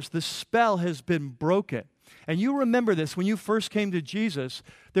followers, the spell has been broken. And you remember this, when you first came to Jesus,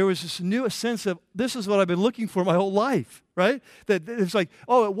 there was this new sense of, this is what I've been looking for my whole life, right? That it's like,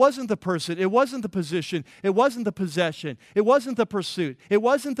 oh, it wasn't the person, it wasn't the position, it wasn't the possession, it wasn't the pursuit, it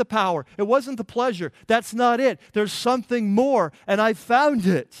wasn't the power, it wasn't the pleasure. That's not it. There's something more, and I found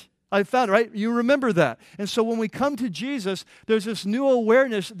it. I found it, right? You remember that. And so when we come to Jesus, there's this new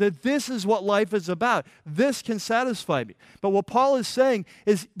awareness that this is what life is about. This can satisfy me. But what Paul is saying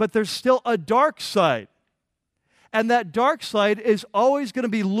is, but there's still a dark side. And that dark side is always going to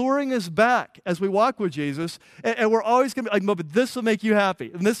be luring us back as we walk with Jesus. And we're always going to be like, no, but this will make you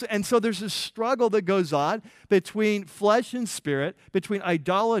happy. And so there's this struggle that goes on between flesh and spirit, between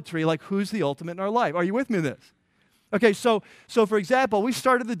idolatry, like who's the ultimate in our life. Are you with me in this? Okay, so for example, we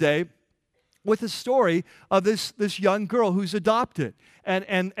started the day with the story of this young girl who's adopted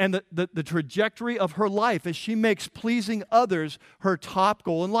and the trajectory of her life as she makes pleasing others her top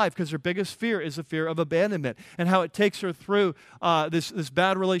goal in life, because her biggest fear is the fear of abandonment, and how it takes her through this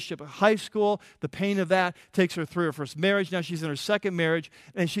bad relationship at high school. The pain of that takes her through her first marriage. Now she's in her second marriage,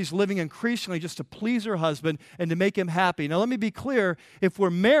 and she's living increasingly just to please her husband and to make him happy. Now let me be clear, if we're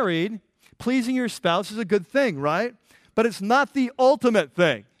married, pleasing your spouse is a good thing, right? But it's not the ultimate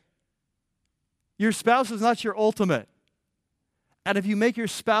thing. Your spouse is not your ultimate. And if you make your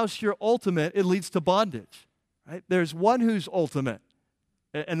spouse your ultimate, it leads to bondage. Right? There's one who's ultimate,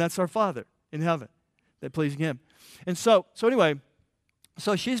 and that's our Father in heaven, that pleasing Him. And so anyway,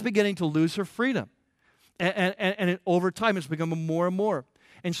 she's beginning to lose her freedom. And over time, it's becoming more and more.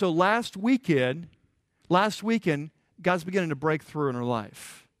 And so last weekend, God's beginning to break through in her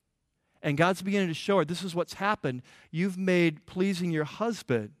life. And God's beginning to show her, this is what's happened. You've made pleasing your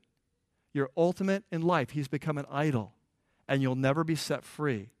husband your ultimate in life. He's become an idol, and you'll never be set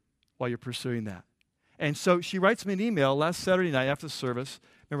free while you're pursuing that. And so she writes me an email last Saturday night after the service.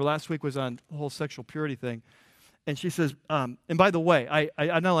 Remember, last week was on the whole sexual purity thing. And she says, and by the way, I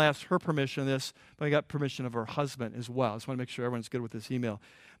not only asked her permission on this, but I got permission of her husband as well. I just want to make sure everyone's good with this email.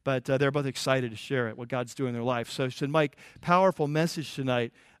 But they're both excited to share it, what God's doing in their life. So she said, Mike, powerful message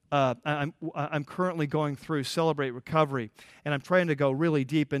tonight. I'm currently going through Celebrate Recovery, and I'm trying to go really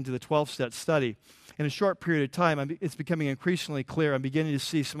deep into the 12-step study. In a short period of time, it's becoming increasingly clear. I'm beginning to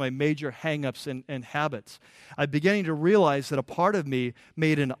see some of my major hang-ups and habits. I'm beginning to realize that a part of me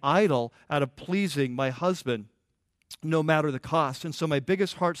made an idol out of pleasing my husband, no matter the cost. And so my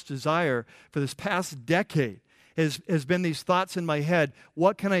biggest heart's desire for this past decade has been these thoughts in my head.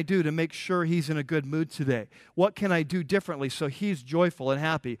 What can I do to make sure he's in a good mood today? What can I do differently so he's joyful and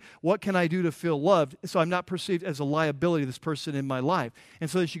happy? What can I do to feel loved so I'm not perceived as a liability to this person in my life? And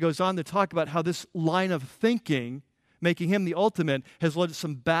so she goes on to talk about how this line of thinking making him the ultimate, has led to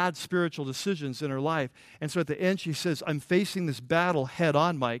some bad spiritual decisions in her life. And so at the end, she says, I'm facing this battle head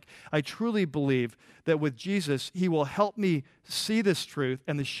on, Mike. I truly believe that with Jesus, he will help me see this truth,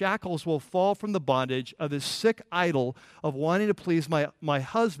 and the shackles will fall from the bondage of this sick idol of wanting to please my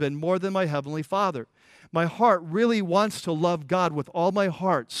husband more than my heavenly Father. My heart really wants to love God with all my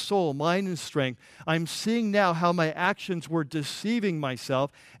heart, soul, mind, and strength. I'm seeing now how my actions were deceiving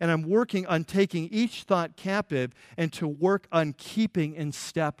myself, and I'm working on taking each thought captive and to work on keeping in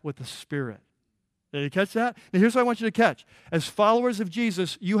step with the Spirit. Did you catch that? Now here's what I want you to catch. As followers of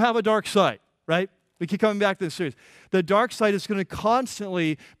Jesus, you have a dark side, right? We keep coming back to this series. The dark side is going to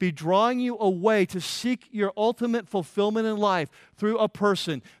constantly be drawing you away to seek your ultimate fulfillment in life through a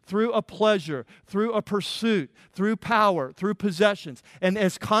person, through a pleasure, through a pursuit, through power, through possessions. And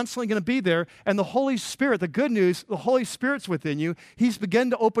it's constantly going to be there. And the Holy Spirit, the good news, the Holy Spirit's within you. He's begun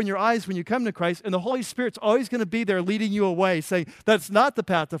to open your eyes when you come to Christ. And the Holy Spirit's always going to be there leading you away, saying, that's not the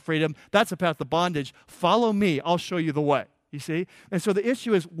path of freedom. That's a path of bondage. Follow me. I'll show you the way. You see? And so the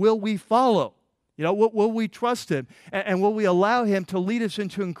issue is, will we follow? You know, will we trust him? And will we allow him to lead us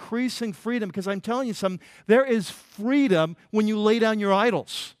into increasing freedom? Because I'm telling you something, there is freedom when you lay down your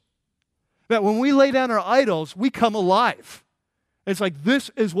idols. But when we lay down our idols, we come alive. It's like, this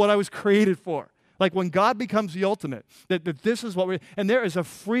is what I was created for. Like when God becomes the ultimate, that this is what and there is a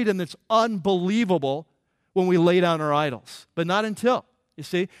freedom that's unbelievable when we lay down our idols. But not until, you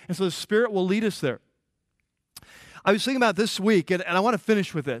see? And so the Spirit will lead us there. I was thinking about this week, and I want to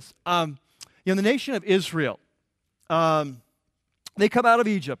finish with this. The nation of Israel, they come out of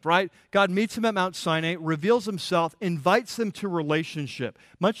Egypt, right? God meets them at Mount Sinai, reveals himself, invites them to relationship,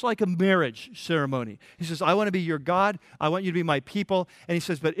 much like a marriage ceremony. He says, I want to be your God. I want you to be my people. And he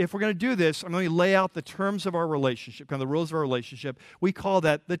says, but if we're going to do this, I'm going to lay out the terms of our relationship, kind of the rules of our relationship. We call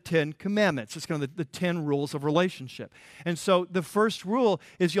that the 10 Commandments. It's kind of the 10 rules of relationship. And so the first rule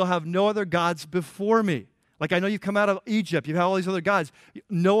is you'll have no other gods before me. Like I know you've come out of Egypt, you've had all these other gods.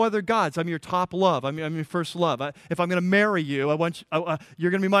 No other gods. I'm your top love. I'm your first love. If I'm going to marry you, I want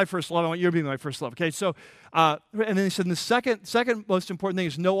you're going to be my first love. I want you to be my first love. Okay, so and then he said, the second most important thing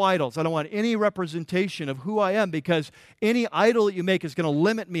is no idols. I don't want any representation of who I am, because any idol that you make is going to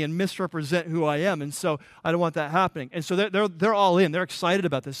limit me and misrepresent who I am, and so I don't want that happening. And so they're all in. They're excited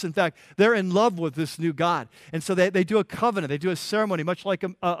about this. In fact, they're in love with this new God, and so they do a covenant. They do a ceremony, much like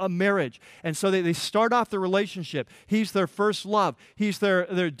a marriage. And so they start off the relationship. He's their first love. He's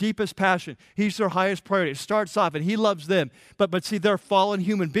their deepest passion. He's their highest priority. It starts off, and he loves them. But see, they're fallen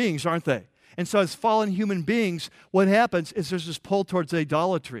human beings, aren't they? And so as fallen human beings, what happens is there's this pull towards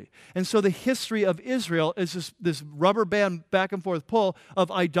idolatry. And so the history of Israel is this rubber band back and forth pull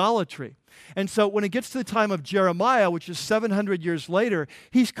of idolatry. And so when it gets to the time of Jeremiah, which is 700 years later,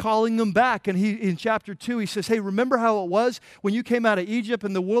 he's calling them back. And in chapter 2, he says, hey, remember how it was when you came out of Egypt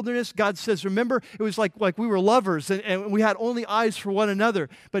in the wilderness? God says, remember, it was like we were lovers and we had only eyes for one another.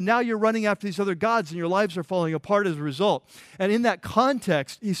 But now you're running after these other gods and your lives are falling apart as a result. And in that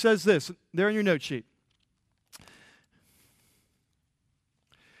context, he says this, there in your note sheet.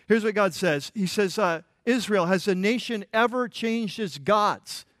 Here's what God says. He says, Israel, has the nation ever changed its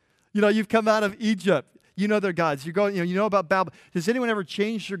gods? You know, you've come out of Egypt. You know their gods. You're going, you know about Babylon. Does anyone ever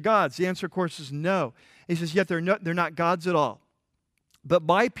change their gods? The answer, of course, is no. He says, yet they're not gods at all. But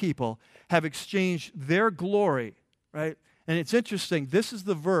my people have exchanged their glory, right? And it's interesting. This is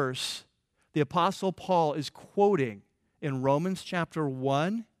the verse the Apostle Paul is quoting in Romans chapter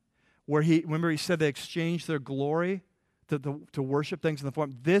 1, where he said they exchanged their glory to worship things in the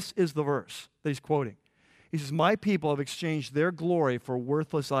form. This is the verse that he's quoting. He says, my people have exchanged their glory for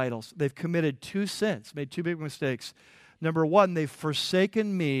worthless idols. They've committed 2 sins, made 2 big mistakes. Number 1, they've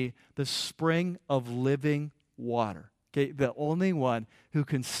forsaken me, the spring of living water. Okay, the only one who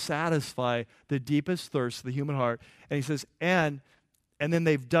can satisfy the deepest thirst of the human heart. And he says, and then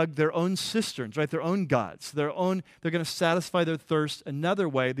they've dug their own cisterns, right? Their own gods. They're going to satisfy their thirst another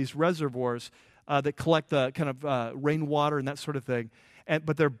way, these reservoirs that collect the kind of rainwater and that sort of thing.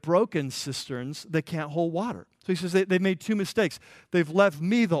 But they're broken cisterns that can't hold water. So he says they've made 2 mistakes. They've left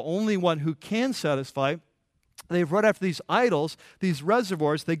me, the only one who can satisfy. They've run after these idols, these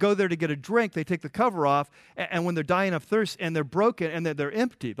reservoirs. They go there to get a drink. They take the cover off. And when they're dying of thirst and they're broken and they're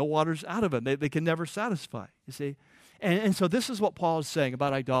empty, the water's out of them. They can never satisfy, you see. And so this is what Paul is saying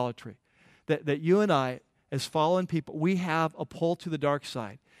about idolatry, that you and I, as fallen people, we have a pull to the dark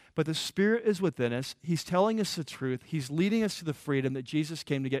side. But the Spirit is within us. He's telling us the truth. He's leading us to the freedom that Jesus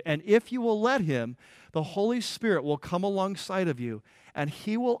came to get. And if you will let him, the Holy Spirit will come alongside of you, and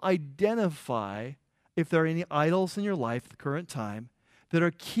he will identify if there are any idols in your life at the current time that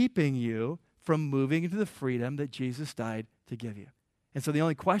are keeping you from moving into the freedom that Jesus died to give you. And so the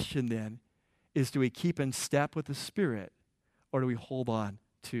only question then is, do we keep in step with the Spirit, or do we hold on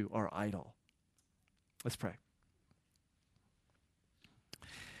to our idol? Let's pray.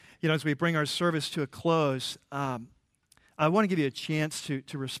 As we bring our service to a close, I want to give you a chance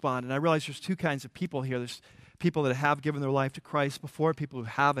to respond. And I realize there's two kinds of people here. There's people that have given their life to Christ before, people who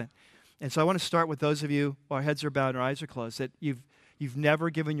haven't. And so I want to start with those of you, while our heads are bowed and our eyes are closed, that you've never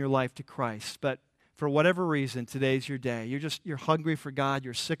given your life to Christ, but for whatever reason, today's your day. You're hungry for God.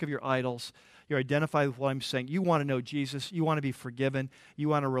 You're sick of your idols. You're identified with what I'm saying. You want to know Jesus. You want to be forgiven. You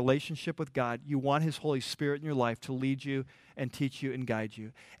want a relationship with God. You want His Holy Spirit in your life to lead you and teach you and guide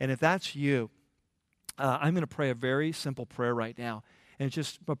you. And if that's you, I'm going to pray a very simple prayer right now. And it's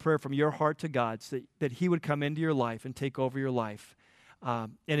just a prayer from your heart to God, so that He would come into your life and take over your life.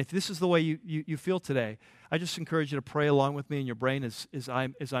 And if this is the way you feel today, I just encourage you to pray along with me in your brain as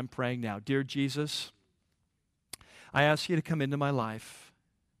I'm praying now. Dear Jesus, I ask you to come into my life.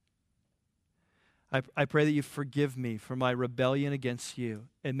 I pray that you forgive me for my rebellion against you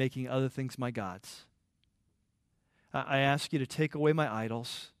and making other things my gods. I ask you to take away my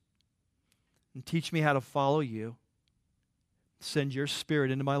idols and teach me how to follow you. Send your Spirit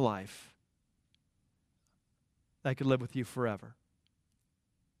into my life, that I could live with you forever.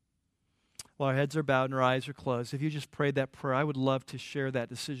 While our heads are bowed and our eyes are closed, if you just prayed that prayer, I would love to share that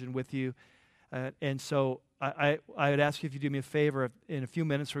decision with you. And so I would ask you if you do me a favor. In a few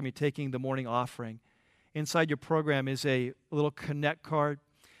minutes, we're going to be taking the morning offering. Inside your program is a little connect card.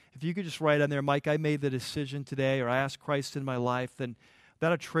 If you could just write on there, Mike, I made the decision today, or I asked Christ in my life, then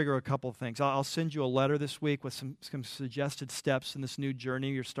that'll trigger a couple of things. I'll send you a letter this week with some suggested steps in this new journey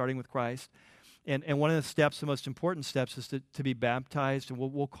you're starting with Christ. And one of the steps, the most important steps, is to be baptized. And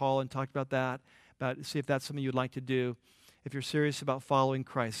we'll call and talk about that, see if that's something you'd like to do. If you're serious about following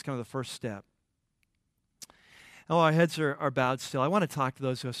Christ, it's kind of the first step. Oh, our heads are bowed still. I want to talk to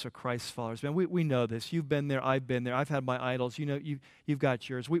those of us who are Christ followers. Man, we know this. You've been there. I've been there. I've had my idols. You've got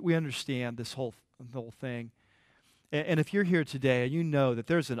yours. We understand this whole thing. And if you're here today and you know that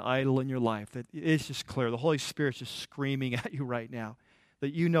there's an idol in your life, that it's just clear, the Holy Spirit's just screaming at you right now,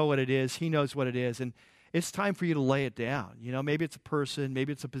 that you know what it is, He knows what it is, and it's time for you to lay it down. Maybe it's a person,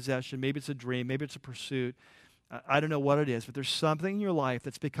 maybe it's a possession, maybe it's a dream, maybe it's a pursuit. I don't know what it is, but there's something in your life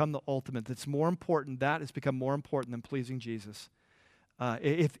that's become the ultimate, that's more important. That has become more important than pleasing Jesus.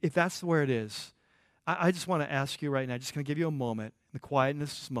 If that's where it is, I just want to ask you right now, just going to give you a moment, in the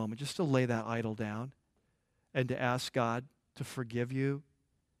quietness of this moment, just to lay that idol down and to ask God to forgive you,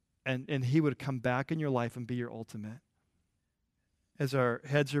 and He would come back in your life and be your ultimate. As our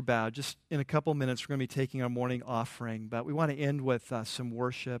heads are bowed, just in a couple minutes, we're going to be taking our morning offering, but we want to end with some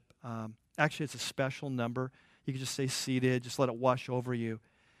worship. Actually, it's a special number. You can just stay seated, just let it wash over you.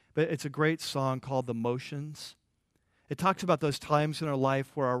 But it's a great song called The Motions. It talks about those times in our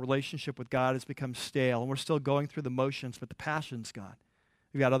life where our relationship with God has become stale, and we're still going through the motions, but the passion's gone.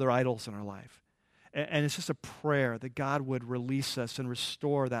 We've got other idols in our life. And it's just a prayer that God would release us and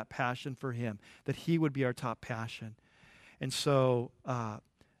restore that passion for Him, that He would be our top passion. And so I'm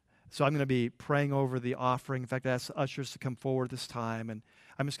going to be praying over the offering. In fact, I asked the ushers to come forward this time, and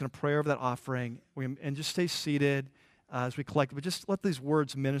I'm just going to pray over that offering. And just stay seated as we collect. But just let these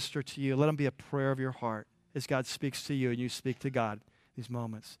words minister to you. Let them be a prayer of your heart as God speaks to you and you speak to God these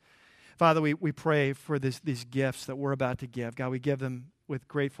moments. Father, we pray for these gifts that we're about to give. God, we give them with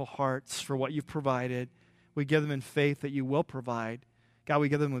grateful hearts for what you've provided. We give them in faith that you will provide. God, we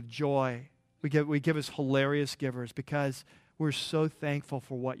give them with joy. We give as hilarious givers because we're so thankful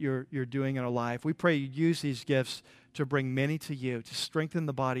for what you're doing in our life. We pray you use these gifts to bring many to you, to strengthen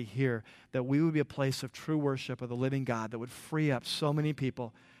the body here, that we would be a place of true worship of the living God that would free up so many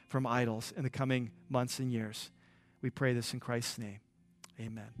people from idols in the coming months and years. We pray this in Christ's name.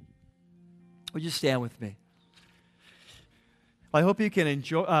 Amen. Would you stand with me? I hope you can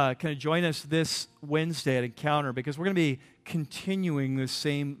join us this Wednesday at Encounter, because we're going to be continuing the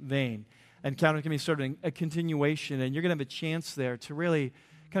same vein. Encounter is going to be sort of a continuation, and you're going to have a chance there to really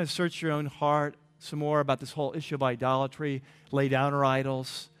kind of search your own heart some more about this whole issue of idolatry, lay down our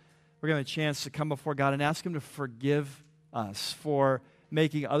idols. We're going to have a chance to come before God and ask Him to forgive us for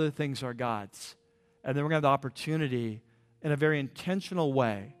making other things our gods. And then we're going to have the opportunity in a very intentional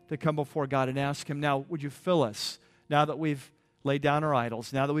way to come before God and ask Him, now, would you fill us, now that we've laid down our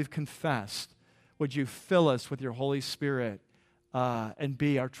idols, now that we've confessed, would you fill us with your Holy Spirit and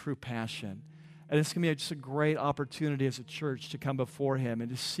be our true passion? And it's going to be just a great opportunity as a church to come before Him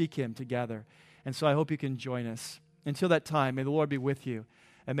and to seek Him together. And so I hope you can join us. Until that time, may the Lord be with you.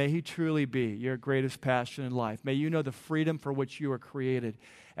 And may He truly be your greatest passion in life. May you know the freedom for which you were created.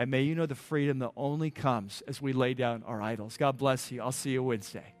 And may you know the freedom that only comes as we lay down our idols. God bless you. I'll see you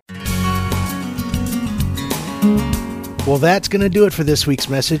Wednesday. Well, that's going to do it for this week's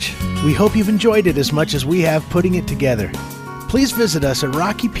message. We hope you've enjoyed it as much as we have putting it together. Please visit us at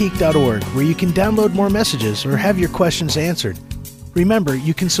rockypeak.org, where you can download more messages or have your questions answered. Remember,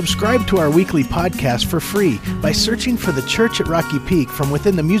 you can subscribe to our weekly podcast for free by searching for The Church at Rocky Peak from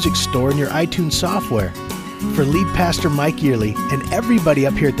within the music store in your iTunes software. For lead pastor Mike Yearley and everybody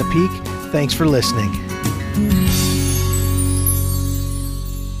up here at the Peak, thanks for listening.